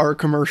 you are a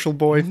commercial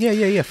boy.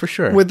 Yeah, for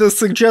sure. With the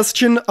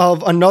suggestion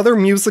of another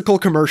musical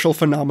commercial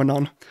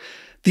phenomenon.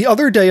 The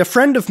other day, a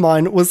friend of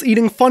mine was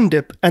eating Fun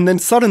Dip, and then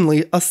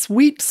suddenly a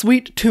sweet,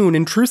 sweet tune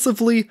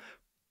intrusively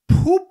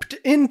pooped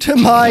into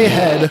my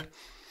head.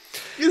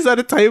 Is that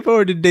a typo,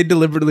 or did they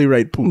deliberately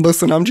write poop?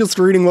 Listen, I'm just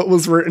reading what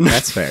was written.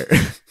 That's fair.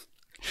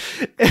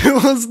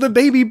 It was the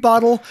Baby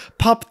Bottle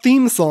Pop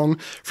theme song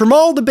from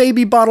all the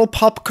Baby Bottle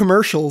Pop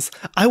commercials.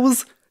 I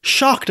was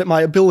shocked at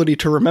my ability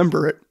to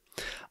remember it.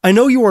 I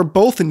know you are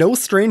both no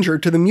stranger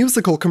to the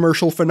musical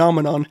commercial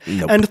phenomenon,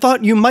 and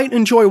thought you might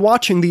enjoy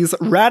watching these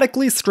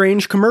radically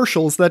strange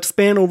commercials that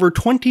span over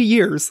 20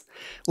 years.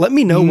 Let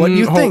me know what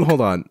you think.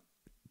 Hold on.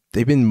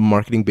 They've been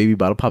marketing Baby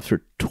Bottle Pops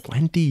for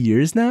 20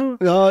 years now?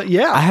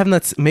 Yeah. I have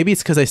not. Maybe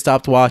it's because I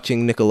stopped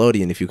watching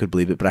Nickelodeon, if you could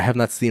believe it, but I have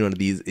not seen one of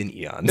these in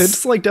eons.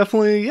 It's like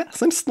definitely, yeah,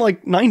 since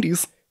like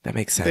 90s. That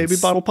makes sense. Baby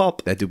Bottle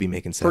Pop. That do be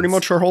making sense. Pretty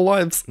much our whole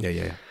lives.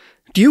 Yeah.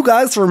 Do you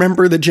guys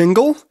remember the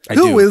jingle?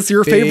 Who is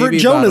your favorite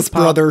Jonas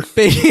brother?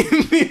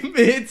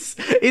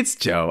 It's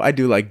Joe. I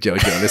do like Joe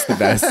Jonas the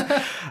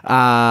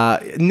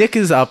best. Nick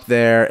is up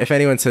there. If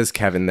anyone says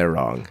Kevin, they're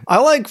wrong. I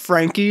like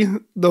Frankie,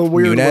 the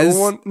weird Muniz?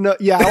 little one. No,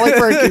 yeah, I like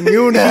Frankie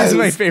Muniz. He's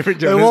my favorite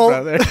Jonas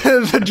brother.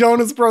 The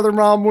Jonas brother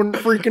mom wouldn't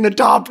freaking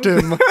adopt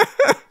him.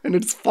 And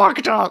it's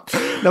fucked up.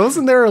 Now,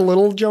 wasn't there a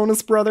little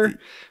Jonas brother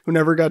who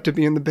never got to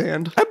be in the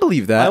band? I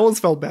believe that. I always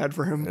felt bad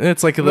for him.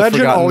 It's like the Imagine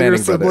forgotten all your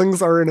Manning brother. siblings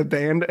are in a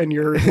band and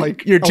you're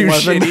like You're too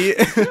 11.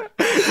 shitty.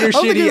 You're I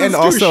don't think he shitty was and too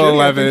also shitty.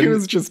 11. I think he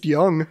was just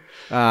young.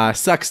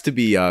 Sucks to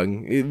be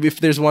young. If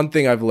there's one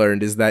thing I've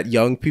learned is that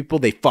young people,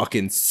 they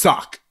fucking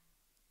suck.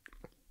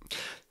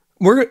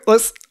 We're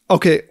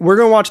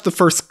gonna watch the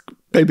first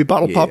Baby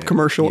Bottle Pop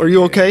commercial. Are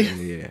you okay?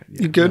 Yeah.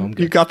 You good? No, I'm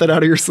You got that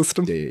out of your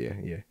system?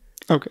 Yeah.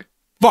 Okay.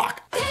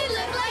 Fuck! They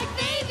look like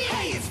babies.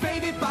 Hey, it's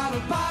Baby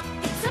Bottle Pop.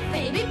 It's a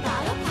Baby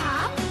Bottle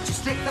Pop.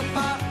 Just lick the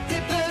pop,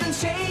 dip it and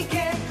shake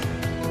it,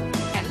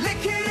 and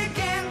lick it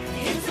again.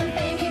 It's a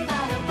Baby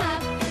Bottle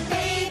Pop.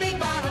 Baby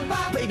Bottle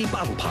Pop. Baby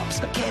Bottle Pops,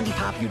 a candy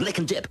pop you lick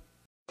and dip.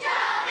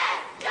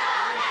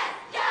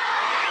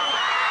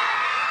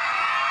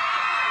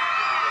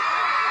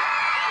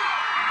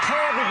 Hey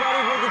everybody,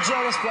 we're the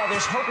Jonas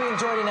Brothers. Hope you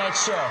enjoy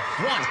tonight's show.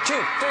 1, 2,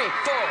 3,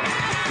 4.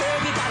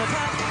 Baby bottle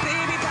pop,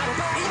 baby bottle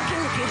pop. You can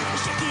look it,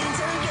 shake it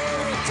until you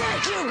get it.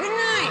 Thank you, good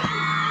night.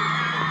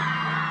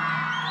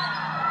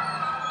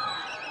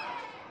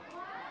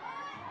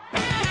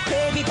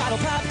 Baby bottle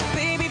pop,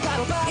 baby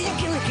bottle pop. You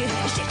can look it,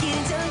 shake it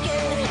until you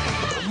get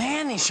it.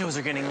 Man, these shows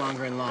are getting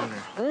longer and longer.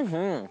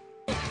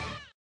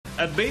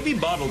 At Baby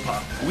Bottle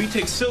Pop, we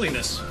take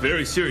silliness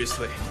very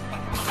seriously.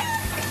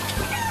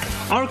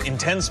 Our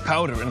intense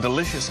powder and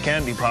delicious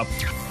candy pop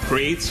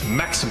creates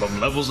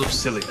maximum levels of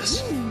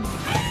silliness.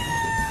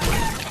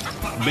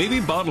 Baby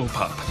Bottle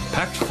Pop,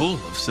 packed full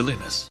of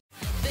silliness.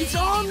 It's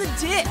on the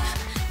dip.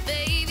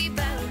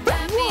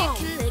 Whoa.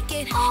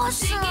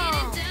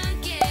 Awesome.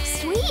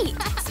 Sweet.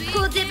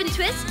 Cool dip and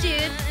twist,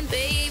 dude.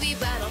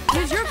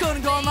 Here's your code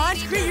and go online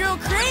to create your own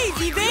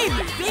crazy baby.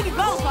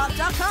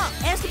 BabyBottlePop.com.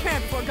 Ask your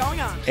parent before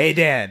going on. Hey,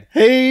 Dan.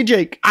 Hey,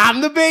 Jake.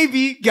 I'm the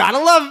baby. Gotta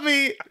love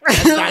me.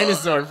 A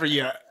dinosaur for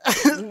you.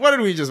 What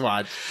did we just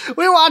watch?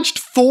 We watched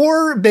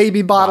 4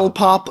 Baby Bottle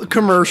Pop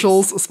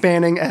commercials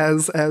spanning,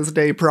 as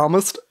Day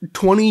promised,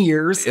 20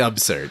 years.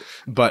 Absurd.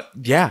 But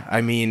yeah, I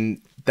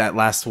mean, that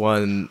last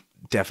one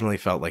definitely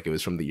felt like it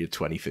was from the year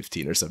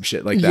 2015 or some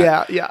shit like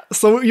that. Yeah.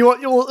 So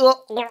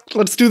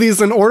let's do these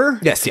in order?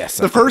 Yes.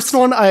 The first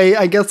one,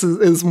 I guess,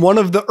 is one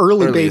of the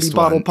early Earliest Baby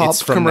Bottle one. Pop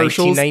It's from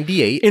commercials.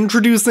 1998.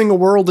 Introducing a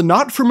world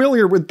not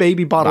familiar with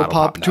Baby Bottle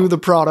Pop to the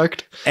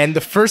product. And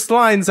the first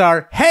lines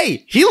are,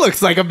 "Hey, he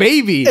looks like a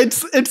baby."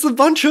 It's a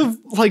bunch of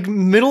like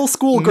middle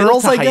school Middle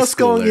girls, to I high guess,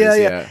 going, schoolers,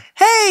 yeah.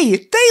 Hey,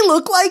 they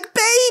look like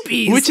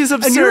babies. Which is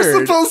absurd. And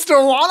you're supposed to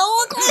want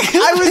to look like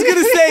I was going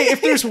to say,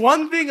 if there's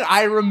one thing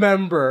I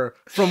remember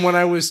from when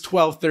I was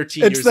 12,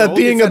 13 It's years that old,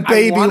 being it's a that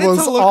baby I wanted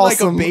was to look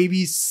awesome. like a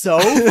baby so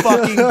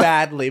fucking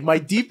badly. My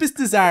deepest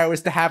desire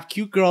was to have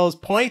cute girls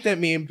point at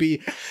me and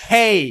be,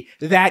 "Hey,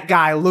 that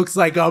guy looks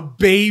like a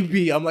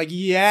baby." I'm like,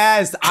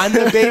 yes, I'm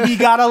the baby,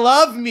 gotta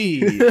love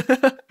me.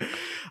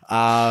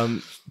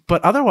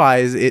 But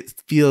otherwise, it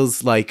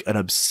feels like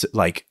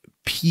like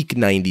peak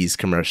 90s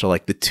commercial.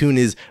 Like the tune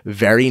is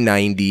very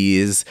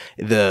 90s.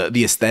 The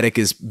aesthetic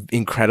is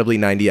incredibly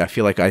 90s. I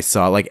feel like I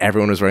saw like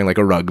everyone was wearing like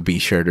a rugby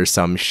shirt or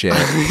some shit.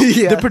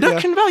 The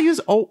production values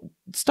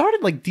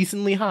started like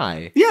decently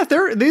high. Yeah,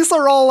 these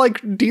are all like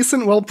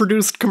decent,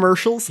 well-produced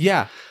commercials.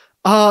 Yeah.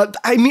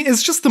 I mean,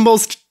 it's just the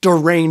most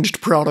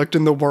deranged product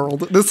in the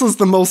world. This is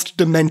the most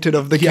demented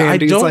of the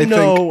candies, I think. I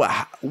don't know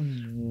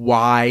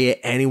why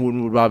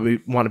anyone would probably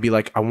want to be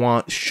like, I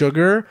want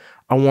sugar.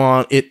 I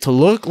want it to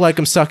look like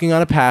I'm sucking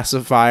on a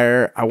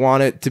pacifier. I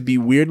want it to be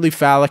weirdly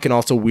phallic and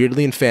also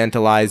weirdly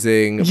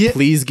infantilizing. Yeah.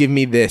 Please give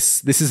me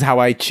this. This is how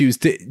I choose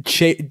to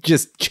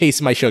just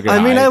chase my sugar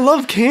I mean, high. I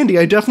love candy.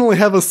 I definitely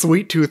have a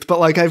sweet tooth, but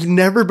like I've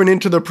never been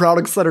into the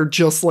products that are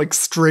just like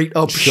straight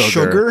up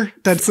sugar.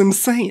 That's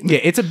insane. Yeah,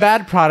 it's a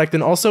bad product,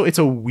 and also it's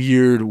a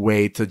weird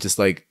way to just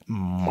like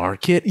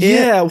market it.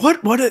 Yeah,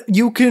 what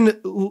you can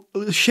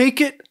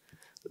shake it,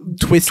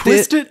 twist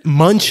it,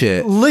 munch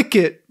it, lick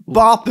it,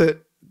 bop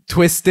it.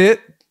 Twist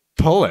it,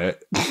 pull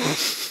it.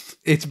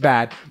 It's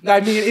bad. I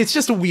mean, it's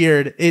just a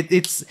weird.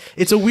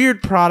 It's a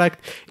weird product.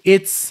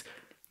 It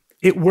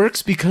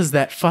works because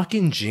that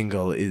fucking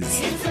jingle is.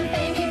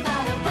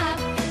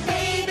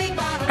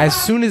 As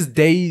soon as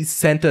they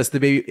sent us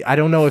the baby, I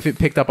don't know if it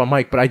picked up on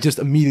mic, but I just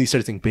immediately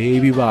started saying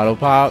 "Baby Bottle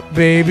Pop,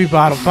 Baby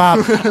Bottle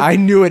Pop." I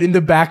knew it in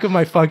the back of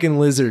my fucking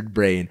lizard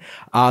brain.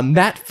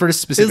 That first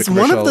specific is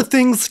one of the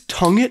things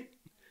tongue it.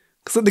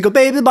 So they go,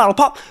 "Baby Bottle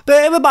Pop,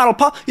 Baby Bottle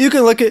Pop. You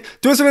can lick it,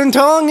 twist it and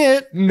tongue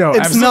it." No,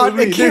 it's absolutely. not.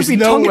 It can't There's be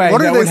no tongue way. it.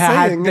 What are they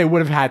saying? They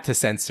would have had to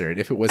censor it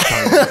if it was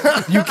tongue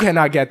it. You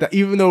cannot get that.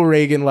 Even though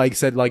Reagan like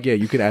said like, yeah,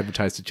 you can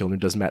advertise to children.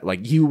 Doesn't matter.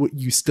 Like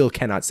you still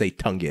cannot say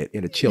tongue it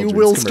in a children's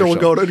commercial. commercial. You will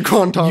still go to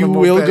Guantanamo You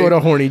will Bay. go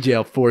to horny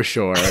jail for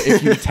sure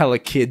if you tell a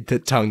kid to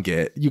tongue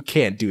it. You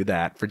can't do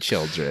that for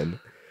children.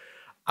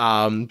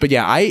 But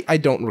yeah, I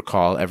don't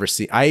recall ever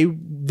seeing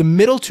the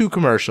middle two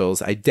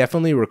commercials. I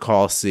definitely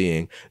recall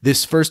seeing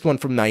this first one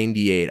from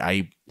 '98.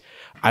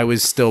 I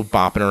was still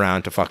bopping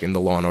around to fucking the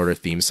Law and Order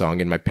theme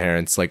song in my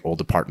parents' like old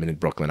apartment in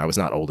Brooklyn. I was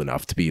not old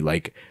enough to be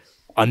like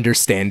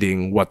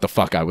understanding what the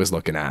fuck I was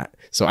looking at.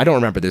 So I don't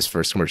remember this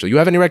first commercial. You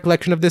have any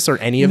recollection of this or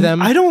any of them?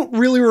 I don't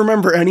really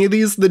remember any of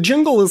these. The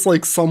jingle is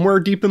like somewhere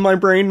deep in my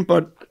brain,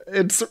 but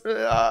it's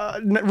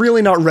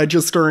really not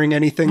registering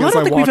anything as I watch them.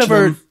 I don't think we've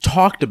ever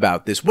talked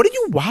about this. What did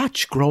you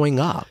watch growing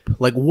up?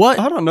 Like what?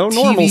 I don't know,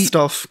 normal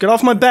stuff. Get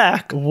off my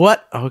back.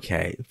 What?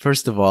 Okay.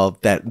 First of all,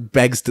 that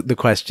begs the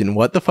question: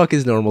 what the fuck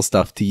is normal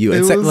stuff to you?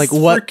 It was like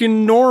what?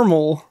 Freaking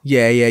normal.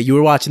 Yeah. You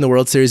were watching the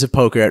World Series of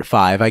Poker at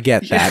 5. I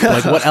get that. But,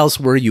 like, what else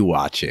were you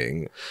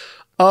watching?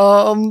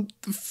 Like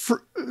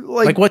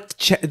what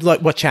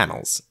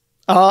channels?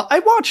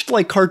 I watched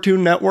like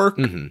Cartoon Network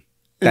and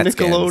That's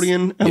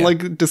Nickelodeon and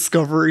like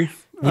Discovery.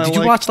 Did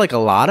you watch like a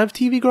lot of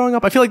TV growing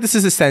up? I feel like this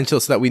is essential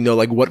so that we know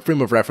like what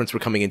frame of reference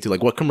we're coming into,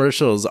 like what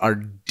commercials are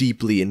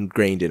deeply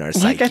ingrained in our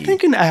psyche. Like I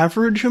think an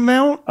average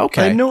amount.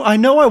 Okay. I know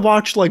I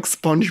watched like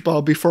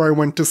SpongeBob before I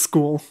went to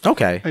school.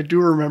 Okay. I do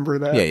remember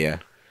that. Yeah.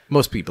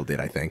 Most people did,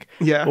 I think.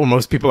 Yeah. Or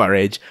most people our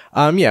age.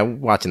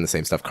 Watching the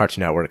same stuff.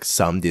 Cartoon Network,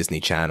 some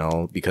Disney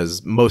Channel,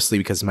 mostly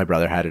because my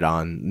brother had it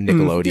on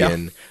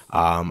Nickelodeon.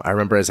 I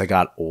remember as I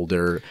got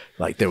older,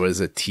 like there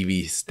was a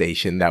TV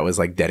station that was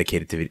like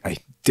dedicated to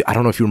I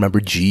don't know if you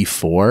remember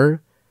G4.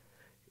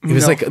 It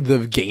was like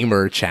the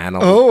gamer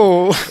channel.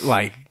 Oh.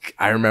 Like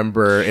I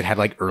remember it had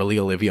like early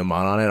Olivia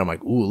Munn on it. I'm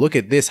like, ooh, look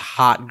at this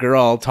hot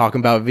girl talking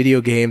about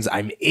video games.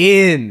 I'm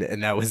in.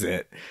 And that was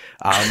it.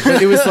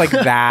 But it was like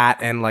that.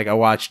 And like I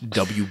watched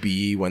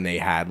WB when they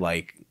had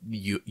like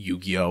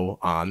Yu-Gi-Oh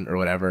on or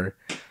whatever.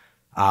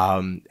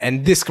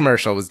 And this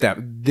commercial was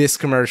this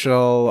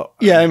commercial.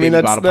 Yeah, I mean,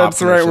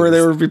 that's right where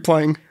they would be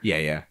playing.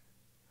 Yeah.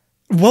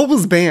 What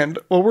was banned?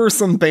 What were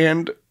some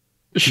banned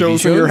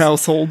shows in your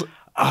household?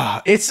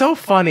 It's so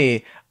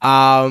funny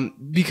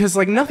because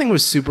like nothing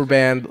was super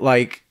banned.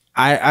 Like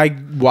I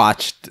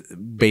watched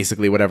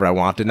basically whatever I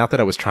wanted. Not that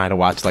I was trying to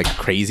watch like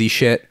crazy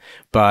shit,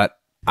 but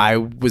I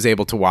was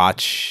able to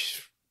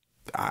watch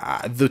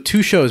the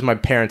 2 shows my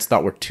parents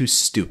thought were too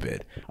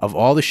stupid. Of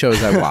all the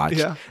shows I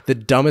watched, the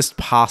dumbest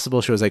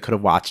possible shows I could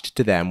have watched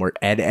to them were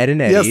Ed, Edd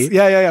and Eddy. Yes,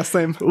 yeah,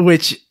 same.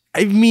 Which,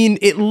 I mean,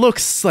 it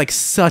looks like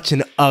such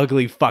an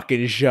ugly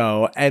fucking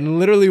show, and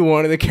literally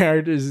one of the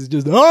characters is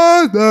just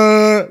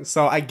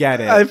so I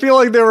get it. I feel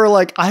like they were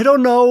like, I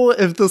don't know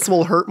if this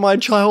will hurt my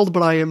child,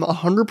 but I am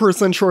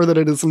 100% sure that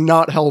it is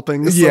not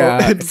helping. So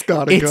it's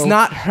gotta go. It's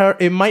not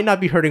hurt. It might not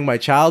be hurting my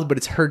child, but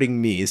it's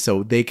hurting me,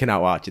 so they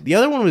cannot watch it. The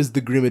other one was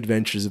The Grim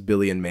Adventures of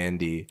Billy and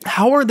Mandy.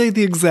 How are they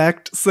the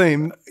exact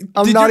same?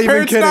 I'm not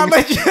even kidding.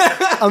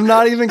 I'm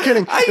not even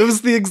kidding. It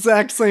was the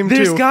exact same too.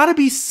 There's got to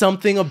be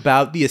something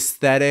about the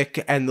aesthetic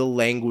and the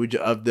language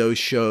of those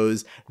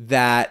shows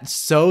that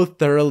so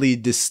thoroughly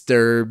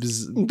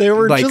disturbs. They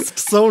were like, just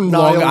so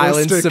Long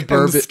Island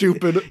suburban and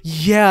stupid.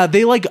 Yeah,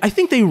 I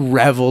think they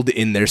reveled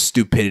in their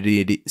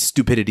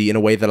stupidity in a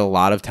way that a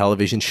lot of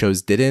television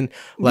shows didn't.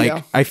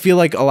 Like I feel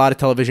like a lot of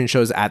television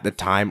shows at the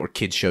time, or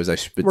kids shows,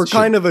 were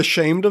kind of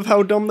ashamed of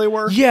how dumb they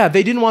were. Yeah,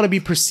 they didn't want to be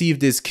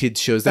perceived as kids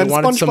shows. They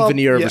wanted some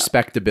veneer of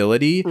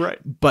respectability. Right.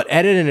 But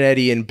Ed, Edd and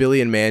Eddy and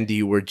Billy and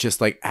Mandy were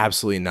just like,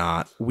 absolutely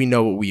not. We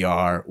know what we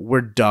are.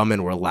 We're dumb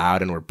and we're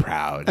loud and we're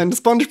proud. And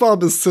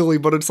SpongeBob is silly,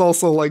 but it's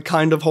also like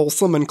kind of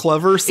wholesome and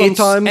clever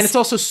sometimes. And it's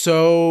also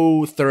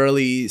so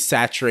thoroughly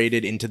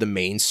saturated into the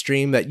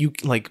mainstream that you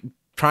like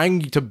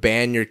trying to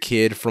ban your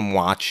kid from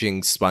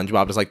watching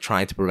SpongeBob is like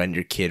trying to prevent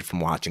your kid from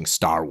watching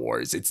Star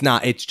Wars.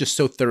 It's just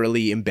so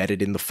thoroughly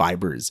embedded in the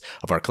fibers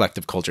of our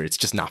collective culture. It's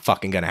just not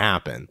fucking gonna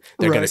happen.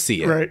 They're gonna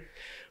see it. Right.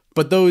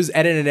 But those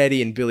Ed, Edd and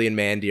Eddy and Billy and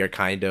Mandy are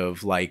kind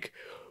of like,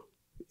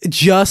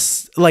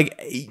 just like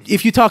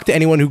if you talk to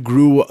anyone who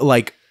grew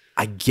like,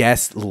 I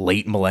guess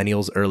late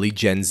millennials, early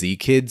Gen Z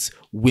kids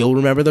will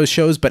remember those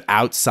shows, but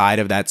outside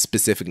of that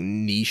specific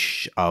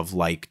niche of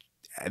like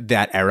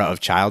that era of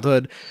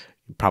childhood,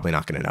 you're probably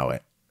not going to know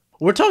it.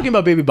 We're talking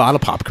about Baby Bottle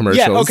Pop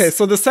commercials. Yeah, okay,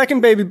 so the second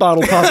Baby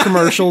Bottle Pop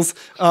commercials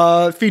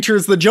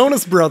features the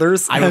Jonas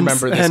Brothers. I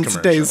remember this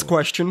commercial. Dave's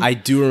question. I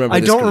do remember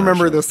this I don't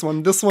remember this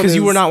one. This one because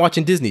you were not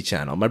watching Disney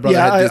Channel. My brother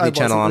had Disney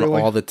Channel on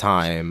really. all the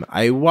time.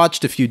 I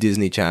watched a few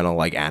Disney Channel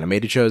like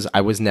animated shows.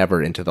 I was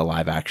never into the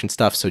live action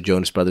stuff. So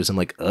Jonas Brothers, I'm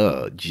like,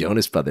 oh,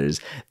 Jonas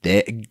Brothers,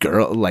 they're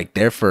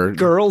for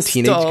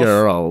teenage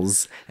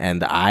girls,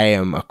 and I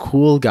am a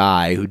cool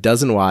guy who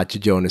doesn't watch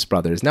Jonas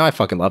Brothers. Now I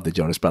fucking love the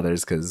Jonas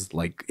Brothers because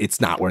like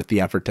it's not worth the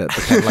effort to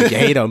pretend like you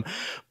hate them,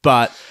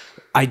 but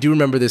I do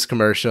remember this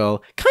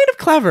commercial. Kind of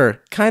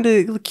clever, kind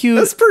of cute.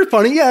 That's pretty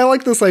funny. Yeah, I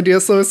like this idea.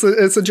 So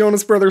it's a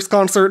Jonas Brothers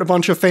concert. A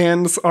bunch of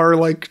fans are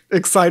like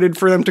excited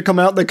for them to come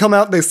out. They come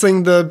out, they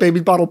sing the Baby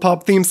Bottle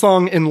Pop theme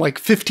song in like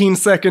 15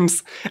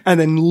 seconds and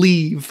then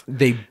leave.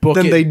 They book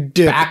then it they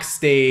dip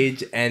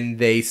backstage and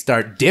they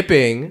start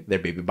dipping their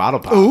Baby Bottle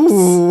Pops.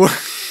 Ooh.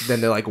 Then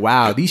they're like,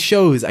 wow, these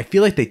shows, I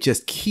feel like they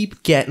just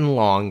keep getting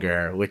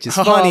longer, which is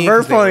funny.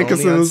 Very funny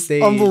because it was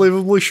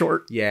unbelievably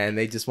short. Yeah, and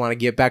they just want to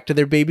get back to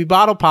their Baby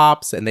Bottle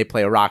Pops. And they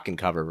play a rockin'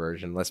 cover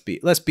version. Let's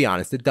be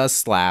honest, it does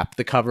slap.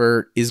 The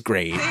cover is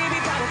great.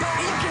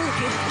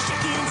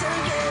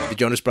 The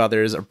Jonas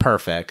Brothers are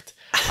perfect.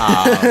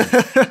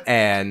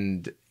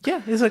 And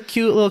yeah, it's a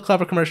cute little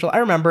clever commercial. I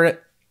remember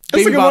it.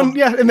 It's a good one.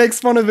 Yeah, it makes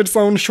fun of its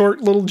own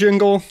short little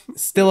jingle.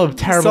 Still a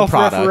terrible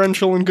product.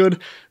 Self-referential and good.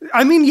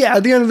 I mean, yeah,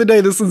 at the end of the day,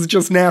 this is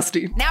just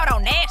nasty. Now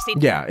don't nasty.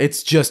 Yeah,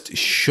 it's just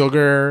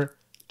sugar,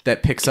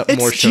 that picks up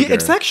more sugar.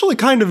 It's actually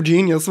kind of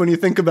genius when you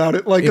think about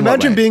it. Like, In what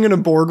imagine way? being in a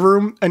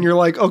boardroom and you're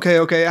like,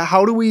 okay,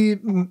 how do we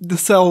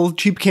sell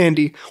cheap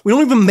candy? We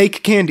don't even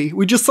make candy.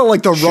 We just sell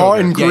like the raw Sugar.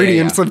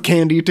 ingredients Yeah. of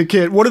candy to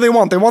kids. What do they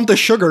want? They want the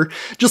sugar.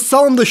 Just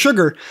sell them the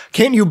sugar.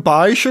 Can't you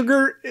buy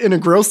sugar in a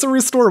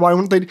grocery store? Why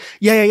wouldn't they?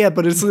 Yeah.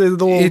 But it's a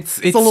little, it's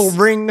a little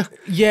ring.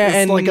 Yeah, it's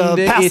and like a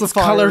pacifier. it's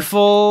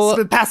colorful.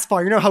 It's a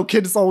pacifier. You know how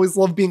kids always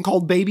love being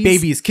called babies?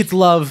 Babies, kids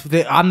love.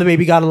 I'm the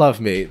baby, gotta love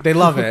me. They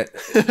love it.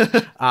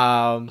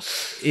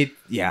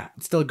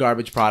 It's still a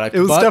garbage product. It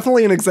was but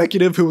definitely an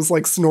executive who was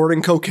like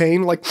snorting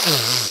cocaine, like,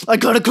 I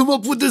gotta come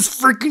up with this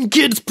freaking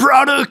kid's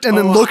product, and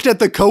then looked at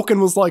the Coke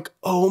and was like,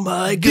 oh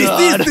my god.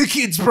 This is the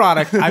kids'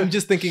 product. I'm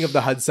just thinking of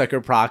the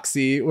Hudsucker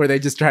Proxy, where they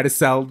just try to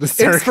sell the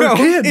circle. It's for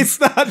kids. It's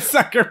the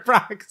Hudsucker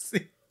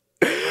Proxy.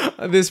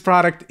 This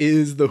product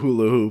is the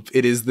hula hoop.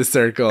 It is the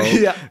circle.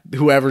 Yeah.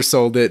 Whoever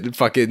sold it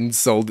fucking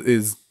sold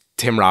is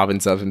Tim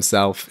Robbins of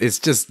himself. It's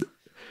just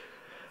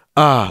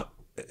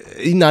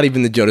not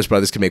even the Jonas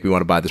Brothers can make me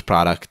want to buy this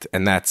product,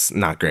 and that's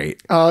not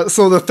great.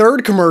 So the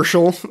third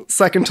commercial,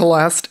 second to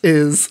last,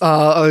 is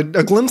a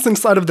glimpse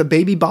inside of the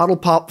Baby Bottle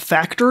Pop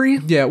factory.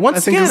 Yeah,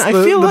 once again, is I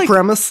the feel like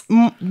premise.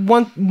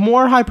 Want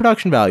more high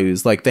production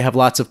values. Like, they have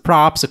lots of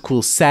props, a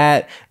cool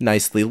set,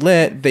 nicely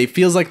lit. They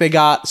feels like they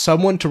got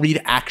someone to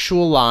read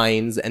actual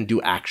lines and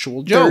do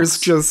actual jokes. There's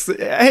just,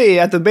 hey,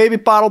 at the Baby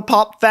Bottle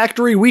Pop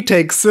factory, we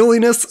take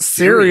silliness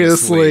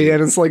seriously.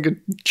 And it's like a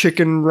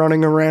chicken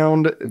running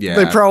around. Yeah.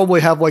 They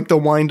probably have like the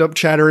wind-up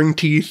chattering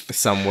teeth.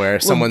 Somewhere.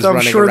 Someone's I'm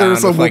running sure around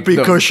there's a with like whoopee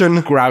the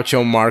cushion.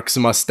 Groucho Marx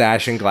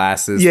mustache and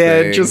glasses.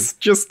 Yeah, thing.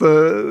 just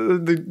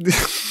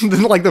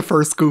the like the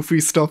first goofy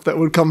stuff that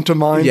would come to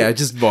mind. Yeah,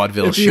 just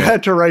vaudeville if shit. you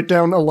had to write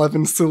down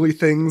 11 silly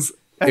things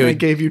and It it would-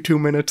 gave you 2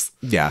 minutes.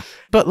 Yeah.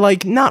 But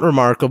like, not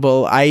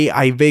remarkable.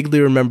 I vaguely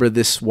remember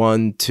this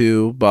one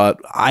too, but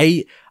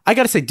I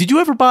gotta say, did you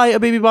ever buy a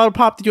Baby Bottle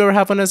Pop? Did you ever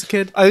have one as a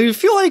kid? I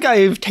feel like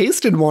I've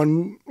tasted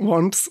one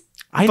once.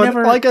 I but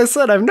never- like I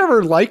said, I've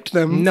never liked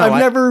them. No, I've I-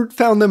 never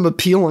found them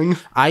appealing.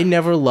 I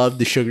never loved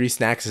the sugary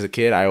snacks as a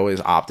kid. I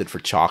always opted for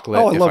chocolate.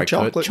 Oh, I if love I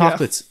chocolate, could. yeah.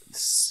 Chocolate's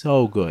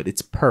so good.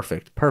 It's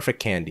perfect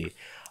candy.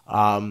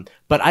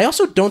 But I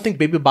also don't think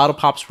Baby Bottle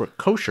Pops were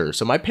kosher.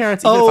 So my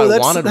parents, even if I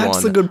wanted that's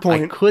one, a good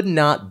point. I could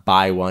not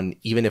buy one,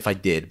 even if I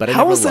did. But I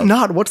How never is it loved-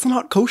 not? What's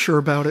not kosher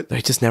about it?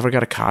 They just never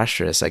got a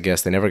kashrus, I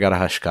guess. They never got a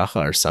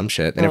hashgacha or some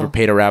shit. They never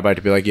paid a rabbi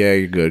to be like, yeah,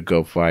 you're good.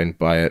 Go fine,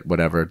 buy it,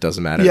 whatever. It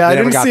doesn't matter. Yeah, They I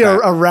never didn't got see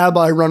that. a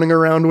rabbi running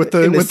around with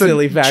the In with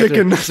silly the factory.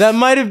 chicken. That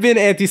might have been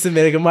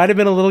anti-Semitic. It might have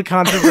been a little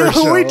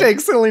controversial. We take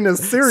silliness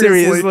seriously.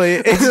 Seriously.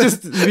 It's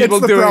just people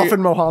it's the doing Prophet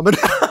Muhammad.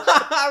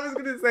 I was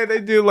gonna say they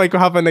do like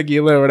Hava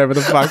Nagila or whatever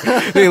the fuck.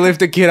 They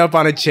lift a kid up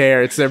on a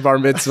chair. It's their bar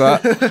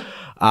mitzvah.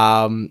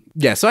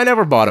 Yeah, so I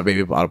never bought a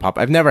Baby Bottle Pop.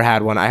 I've never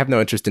had one. I have no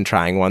interest in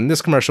trying one.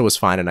 This commercial was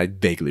fine, and I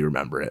vaguely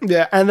remember it.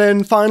 Yeah, and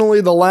then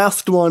finally the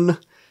last one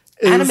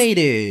is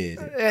Animated.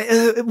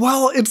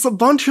 well, it's a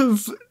bunch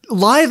of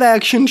live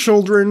action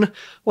children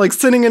like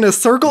sitting in a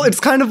circle. It's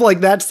kind of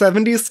like that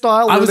 70s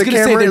style. I where was the gonna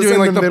say camera they're is doing in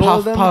like the middle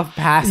of puff them. puff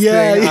pass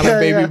thing on a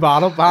Baby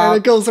Bottle Pop. And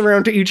it goes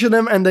around to each of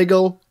them, and they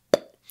go,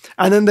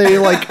 and then they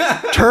like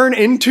turn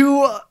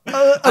into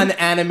An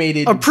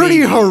animated a pretty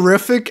baby.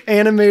 horrific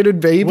animated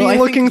baby Well, I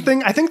looking think-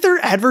 thing. I think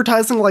they're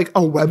advertising like a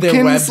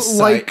Webkins website.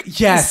 like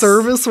Yes.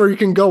 service where you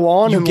can go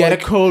on You and get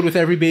like, a code with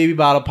every Baby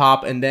Bottle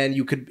Pop, and then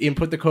you could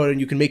input the code, and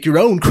you can make your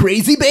own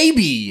crazy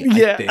baby.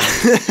 Yeah.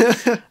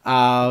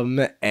 I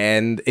think.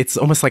 And it's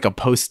almost like a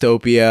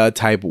Postopia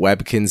type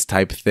Webkins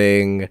type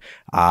thing.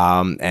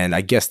 And I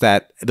guess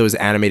that those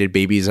animated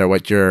babies are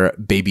what your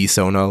baby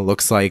Sona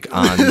looks like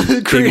on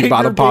Create your baby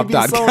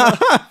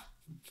babybottlepop.com.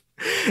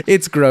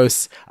 It's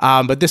gross.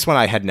 But this one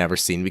I had never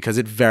seen because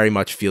it very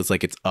much feels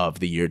like it's of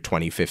the year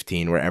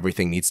 2015 where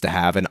everything needs to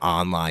have an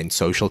online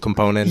social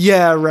component.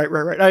 Yeah, right.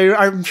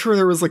 I'm sure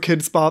there was a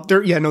Kids Bop.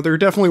 There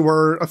definitely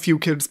were a few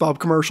Kids Bop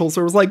commercials.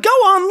 There was like, go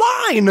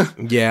online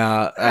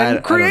Yeah.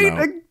 and create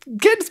a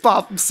Kids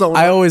Bop Sona.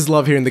 I always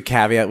love hearing the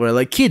caveat where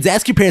like, kids,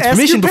 ask your parents Ask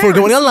permission your before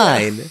going parents,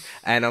 online.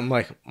 And I'm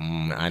like,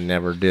 I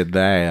never did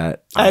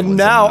that. and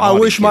now I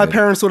wish my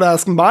parents would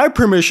ask my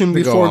permission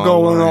before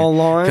going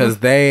online. Because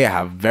they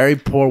have very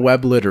poor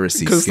web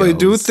literacy skills. Because they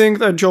do think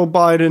that Joe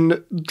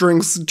Biden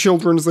drinks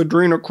children's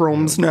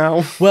adrenochromes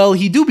now. Well,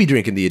 he do be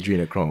drinking the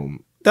adrenochrome.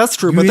 That's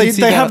true, You but didn't they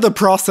see that? have the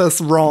process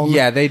wrong.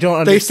 Yeah, they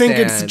don't They understand.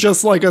 think it's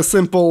just like a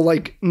simple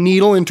like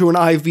needle into an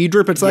IV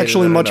drip. It's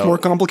actually no, much no. more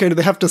complicated.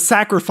 They have to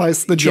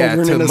sacrifice the Yeah,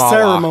 children to in a Moloch,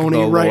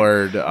 ceremony, the right?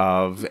 lord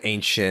of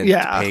ancient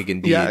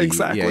pagan deity. Yeah,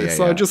 exactly. Yeah,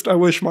 So I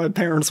wish my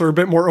parents were a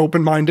bit more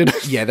open-minded.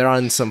 Yeah, they're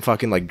on some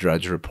fucking like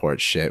Drudge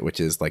Report shit, which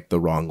is like the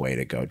wrong way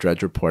to go.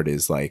 Drudge Report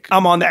is like,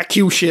 I'm on that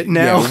Q shit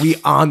now. yeah, we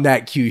on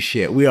that Q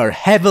shit. We are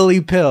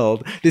heavily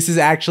pilled. This is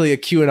actually a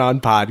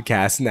QAnon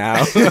podcast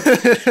now.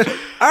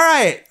 All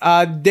right,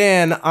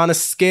 Dan, on a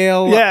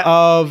scale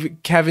of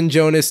Kevin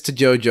Jonas to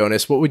Joe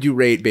Jonas, what would you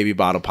rate Baby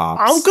Bottle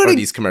Pops for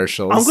these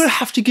commercials? I'm gonna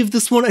have to give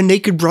this one a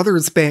Naked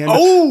Brothers band.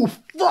 Oh,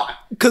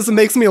 Because it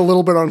makes me a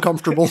little bit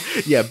uncomfortable.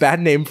 Yeah, bad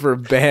name for a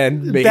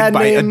band made Bad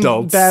by name,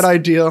 adults. bad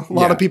idea. A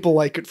lot Yeah. of people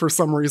like it for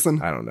some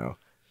reason. I don't know.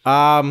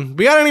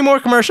 We got any more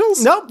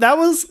commercials? Nope, that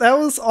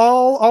was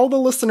all the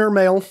listener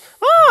mail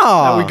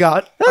Oh, that we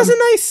got. That was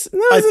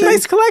a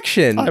nice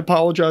collection. I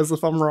apologize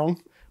if I'm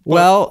wrong.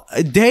 Well,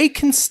 they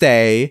can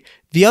stay.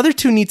 The other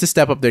two need to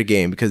step up their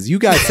game because you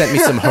guys sent me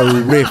some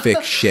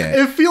horrific shit.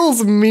 It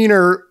feels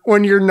meaner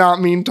when you're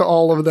not mean to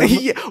all of them.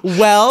 Yeah,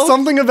 well,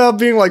 something about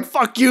being like,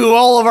 fuck you,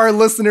 all of our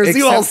listeners,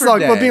 you all Except for suck,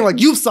 Day. but being like,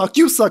 you suck,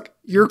 you're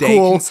they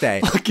cool. can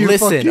stay. Fuck you,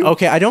 fuck Listen, you.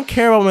 okay, I don't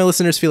care about my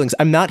listeners' feelings.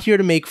 I'm not here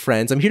to make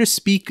friends. I'm here to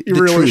speak You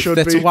the really truth. should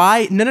That's be.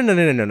 why. No.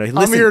 Listen,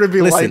 I'm here to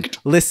be listen, liked.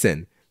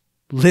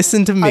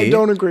 Listen to me. I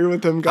don't agree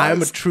with him, guys.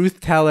 I'm a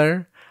truth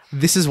teller.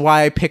 This is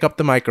why I pick up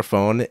the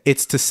microphone.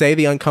 It's to say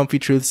the uncomfy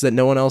truths that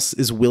no one else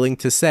is willing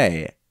to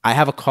say. I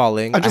have a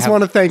calling. I just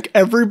want to thank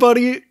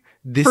everybody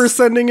for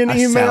sending in a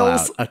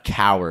emails. sellout, a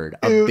coward,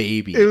 a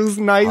baby. It was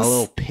nice. A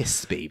little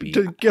piss baby.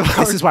 to give This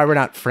our- is why we're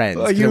not friends.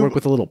 'Cause I you- work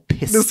with a little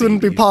piss This wouldn't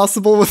be baby.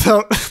 possible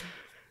without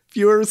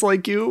viewers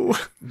like you.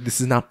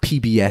 This is not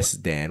PBS,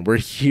 Dan. We're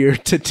here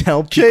to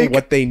tell people Jake,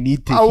 what they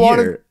need to I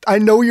hear. I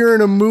know you're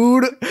in a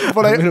mood,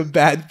 but I'm in a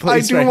bad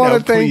place do right wanna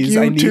now. thank Please,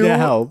 you I need too.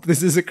 help.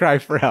 This is a cry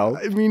for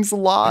help. it means a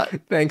lot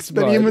Thanks,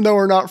 that bud. even though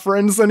we're not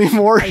friends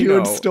anymore, you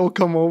would know. still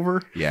come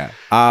over. Yeah.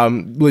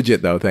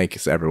 Legit though.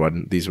 Thanks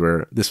everyone. This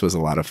was a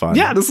lot of fun.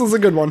 Yeah, this was a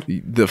good one.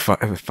 The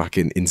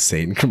fucking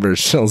insane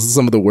commercials.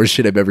 Some of the worst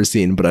shit I've ever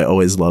seen, but I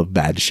always love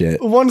bad shit.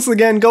 Once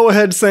again, go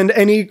ahead, send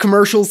any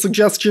commercial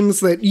suggestions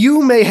that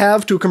you may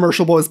have to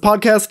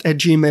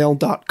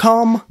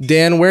commercialboyspodcast@gmail.com.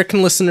 Dan, where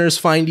can listeners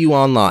find you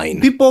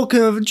online? People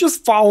can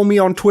just follow me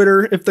on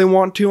Twitter if they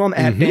want to. I'm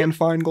Mm-hmm. at Dan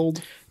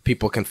Feingold.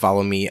 People can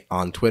follow me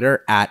on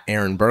Twitter at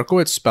Aaron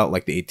Berkowitz, spelt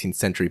like the 18th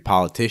century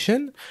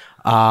politician.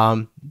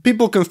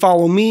 People can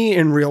follow me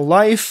in real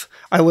life.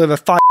 I live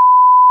at 5.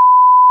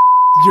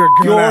 You're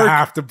York.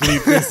 have to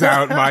bleep this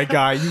out, my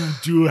guy. You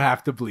do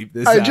have to bleep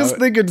this I out. just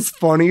think it's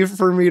funny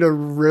for me to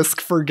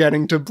risk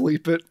forgetting to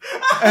bleep it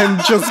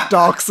and just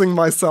doxing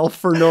myself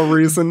for no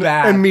reason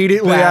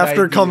immediately bad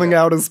after idea. coming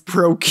out as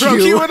pro-Q. Pro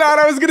QAnon,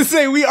 I was gonna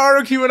say we are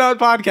a QAnon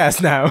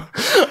podcast now.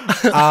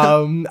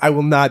 I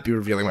will not be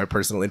revealing my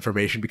personal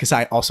information because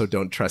I also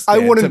don't trust I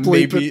Dan wouldn't to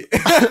bleep maybe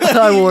it.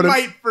 I He wouldn't.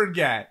 might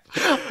forget.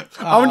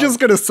 I'm just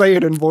gonna say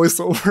it in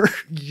voiceover.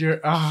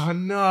 Oh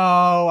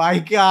no, I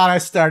gotta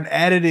start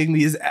editing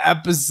these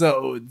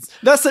episodes.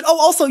 That's it. Oh,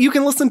 also, you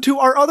can listen to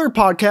our other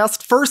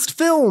podcast, First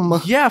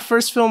Film. Yeah,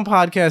 First Film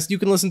Podcast. You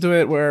can listen to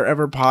it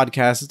wherever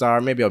podcasts are.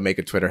 Maybe I'll make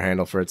a Twitter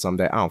handle for it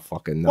someday. I don't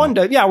fucking know. One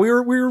day, yeah, we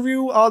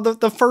review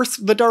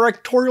the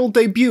directorial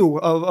debut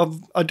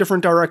of a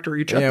different director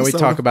each episode. Yeah, we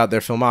talk about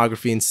their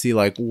filmography and see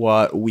like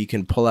what we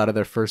can pull out of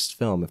their first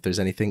film. If there's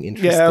anything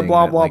interesting, Yeah,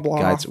 blah, that, blah, like,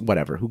 blah. Guides,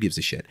 whatever. Who gives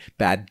a shit?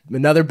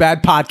 Another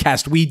bad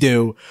podcast we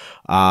do.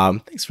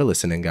 Thanks for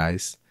listening,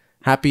 guys.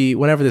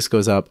 Whenever this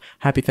goes up,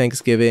 happy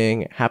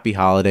Thanksgiving, happy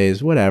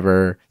holidays,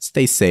 whatever.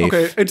 Stay safe.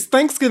 Okay, it's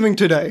Thanksgiving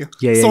today.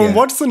 Yeah, so in yeah.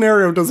 what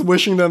scenario does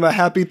wishing them a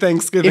happy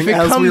Thanksgiving If it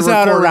as we comes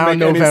out record around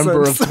make any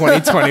November of sense?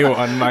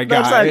 2021, my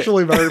guy. That's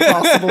actually very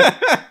possible.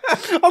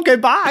 Okay,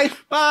 bye.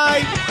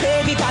 Bye.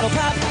 Baby bottle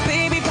pop,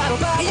 baby bottle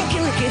pop. You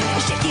can lick it,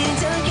 shake it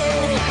until you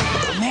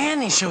get it. Man,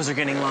 these shows are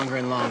getting longer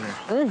and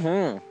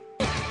longer.